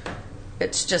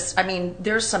 It's just,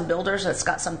 there's some builders that's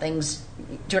got some things,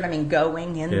 do you know what I mean,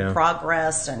 going in Yeah.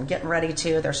 progress and getting ready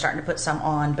to. They're starting to put some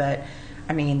on, but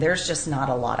I mean, there's just not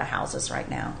a lot of houses right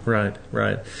now. Right.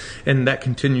 And that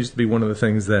continues to be one of the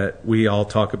things that we all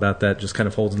talk about that just kind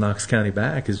of holds Knox County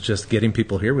back, is just getting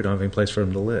people here. We don't have any place for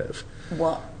them to live.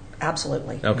 Well,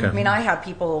 absolutely. Okay. I mean, I have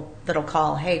people that'll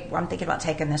call, hey, I'm thinking about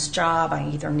taking this job. I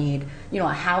either need, a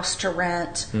house to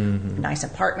rent, a nice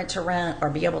apartment to rent, or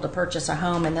be able to purchase a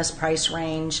home in this price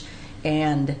range.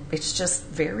 And it's just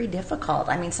very difficult.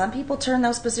 I mean, some people turn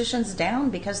those positions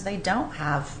down because they don't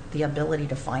have the ability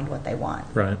to find what they want.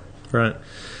 Right.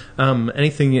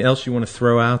 Anything else you want to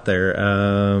throw out there?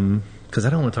 Because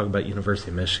I don't want to talk about University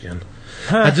of Michigan.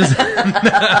 I'm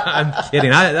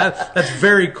kidding. That's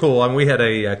very cool. I mean, we had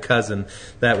a cousin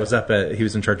that was he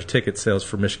was in charge of ticket sales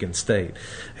for Michigan State.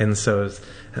 And so it's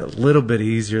a little bit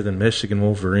easier than Michigan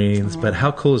Wolverines. But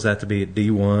how cool is that to be at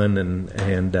D1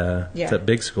 and it's a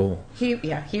big school? He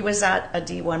was at a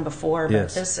D1 before, but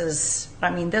this is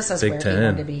Big where 10. He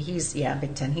wanted to be. He's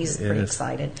Big Ten. He's pretty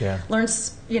excited. Yeah.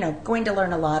 Learns, going to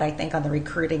learn a lot, I think, on the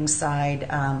recruiting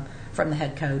side. From the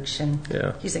head coach, and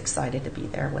he's excited to be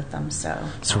there with them. So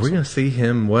we're going to see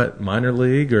him, minor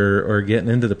league or getting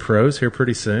into the pros here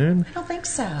pretty soon? I don't think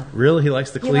so. Really? He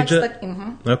likes the collegiate?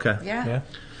 Okay. Yeah.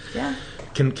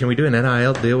 Can we do an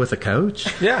NIL deal with a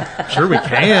coach? Yeah. Sure we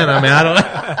can. I mean, I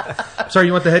don't... Sorry,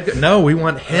 you want the head coach? No, we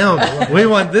want him. We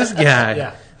want this guy.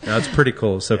 Yeah. No, it's pretty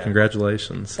cool. So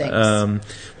congratulations. Thanks. Well,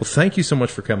 thank you so much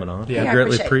for coming on. Yeah, I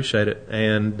greatly appreciate it.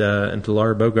 And to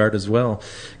Laura Bogart as well.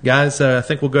 Guys, I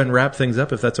think we'll go ahead and wrap things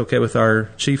up if that's okay with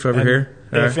our chief over here.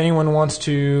 If anyone wants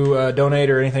to donate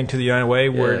or anything to the United Way,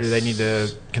 where do they need to?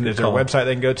 Is there a website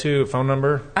they can go to, a phone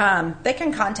number? They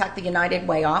can contact the United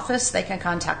Way office. They can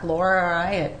contact Laura or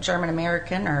I at German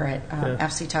American or at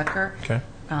FC Tucker. Okay.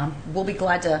 We'll be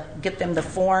glad to get them the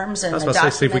forms and the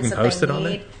documents see if we can that post they it on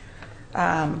need.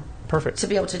 Perfect. To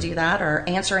be able to do that or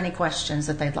answer any questions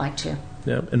that they'd like to.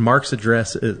 Yeah, and Mark's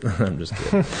address is... I'm just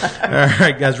kidding. All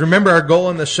right, guys, remember our goal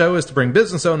on the show is to bring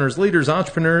business owners, leaders,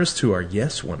 entrepreneurs to our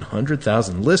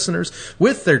 100,000 listeners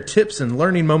with their tips and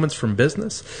learning moments from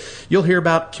business. You'll hear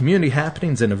about community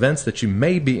happenings and events that you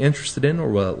may be interested in or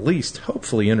will at least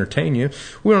hopefully entertain you.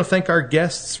 We want to thank our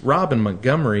guests, Robin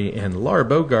Montgomery and Laura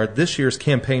Bogart, this year's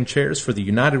campaign chairs for the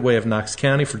United Way of Knox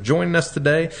County, for joining us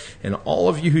today. And all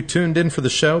of you who tuned in for the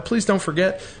show, please don't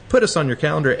forget, put us on your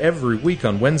calendar every week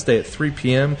on Wednesday at 3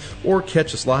 p.m. or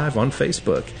catch us live on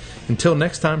Facebook. Until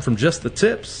next time, from Just the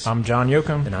Tips, I'm John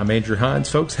Yoakum. And I'm Andrew Hines.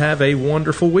 Folks, have a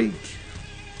wonderful week.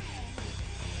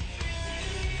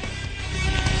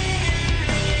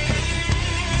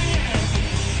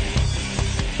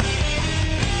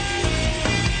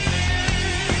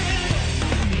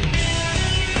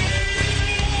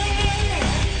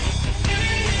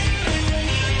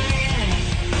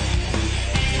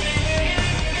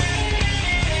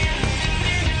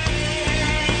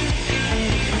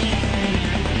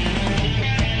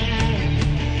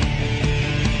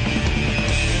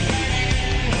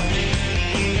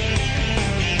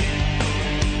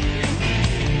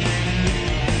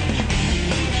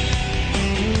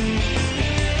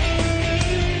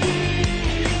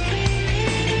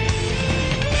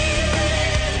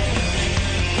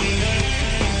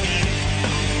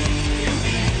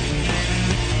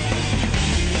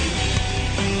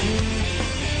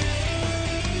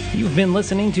 You've been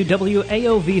listening to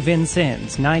WAOV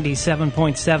Vincennes,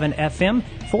 97.7 FM,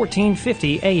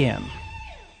 1450 AM.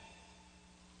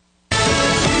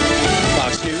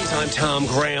 Fox News, I'm Tom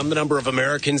Graham. The number of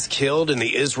Americans killed in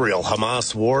the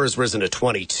Israel-Hamas war has risen to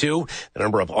 22. The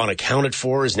number of unaccounted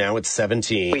for is now at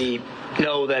 17. We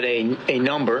know that a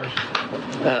number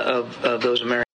of those Americans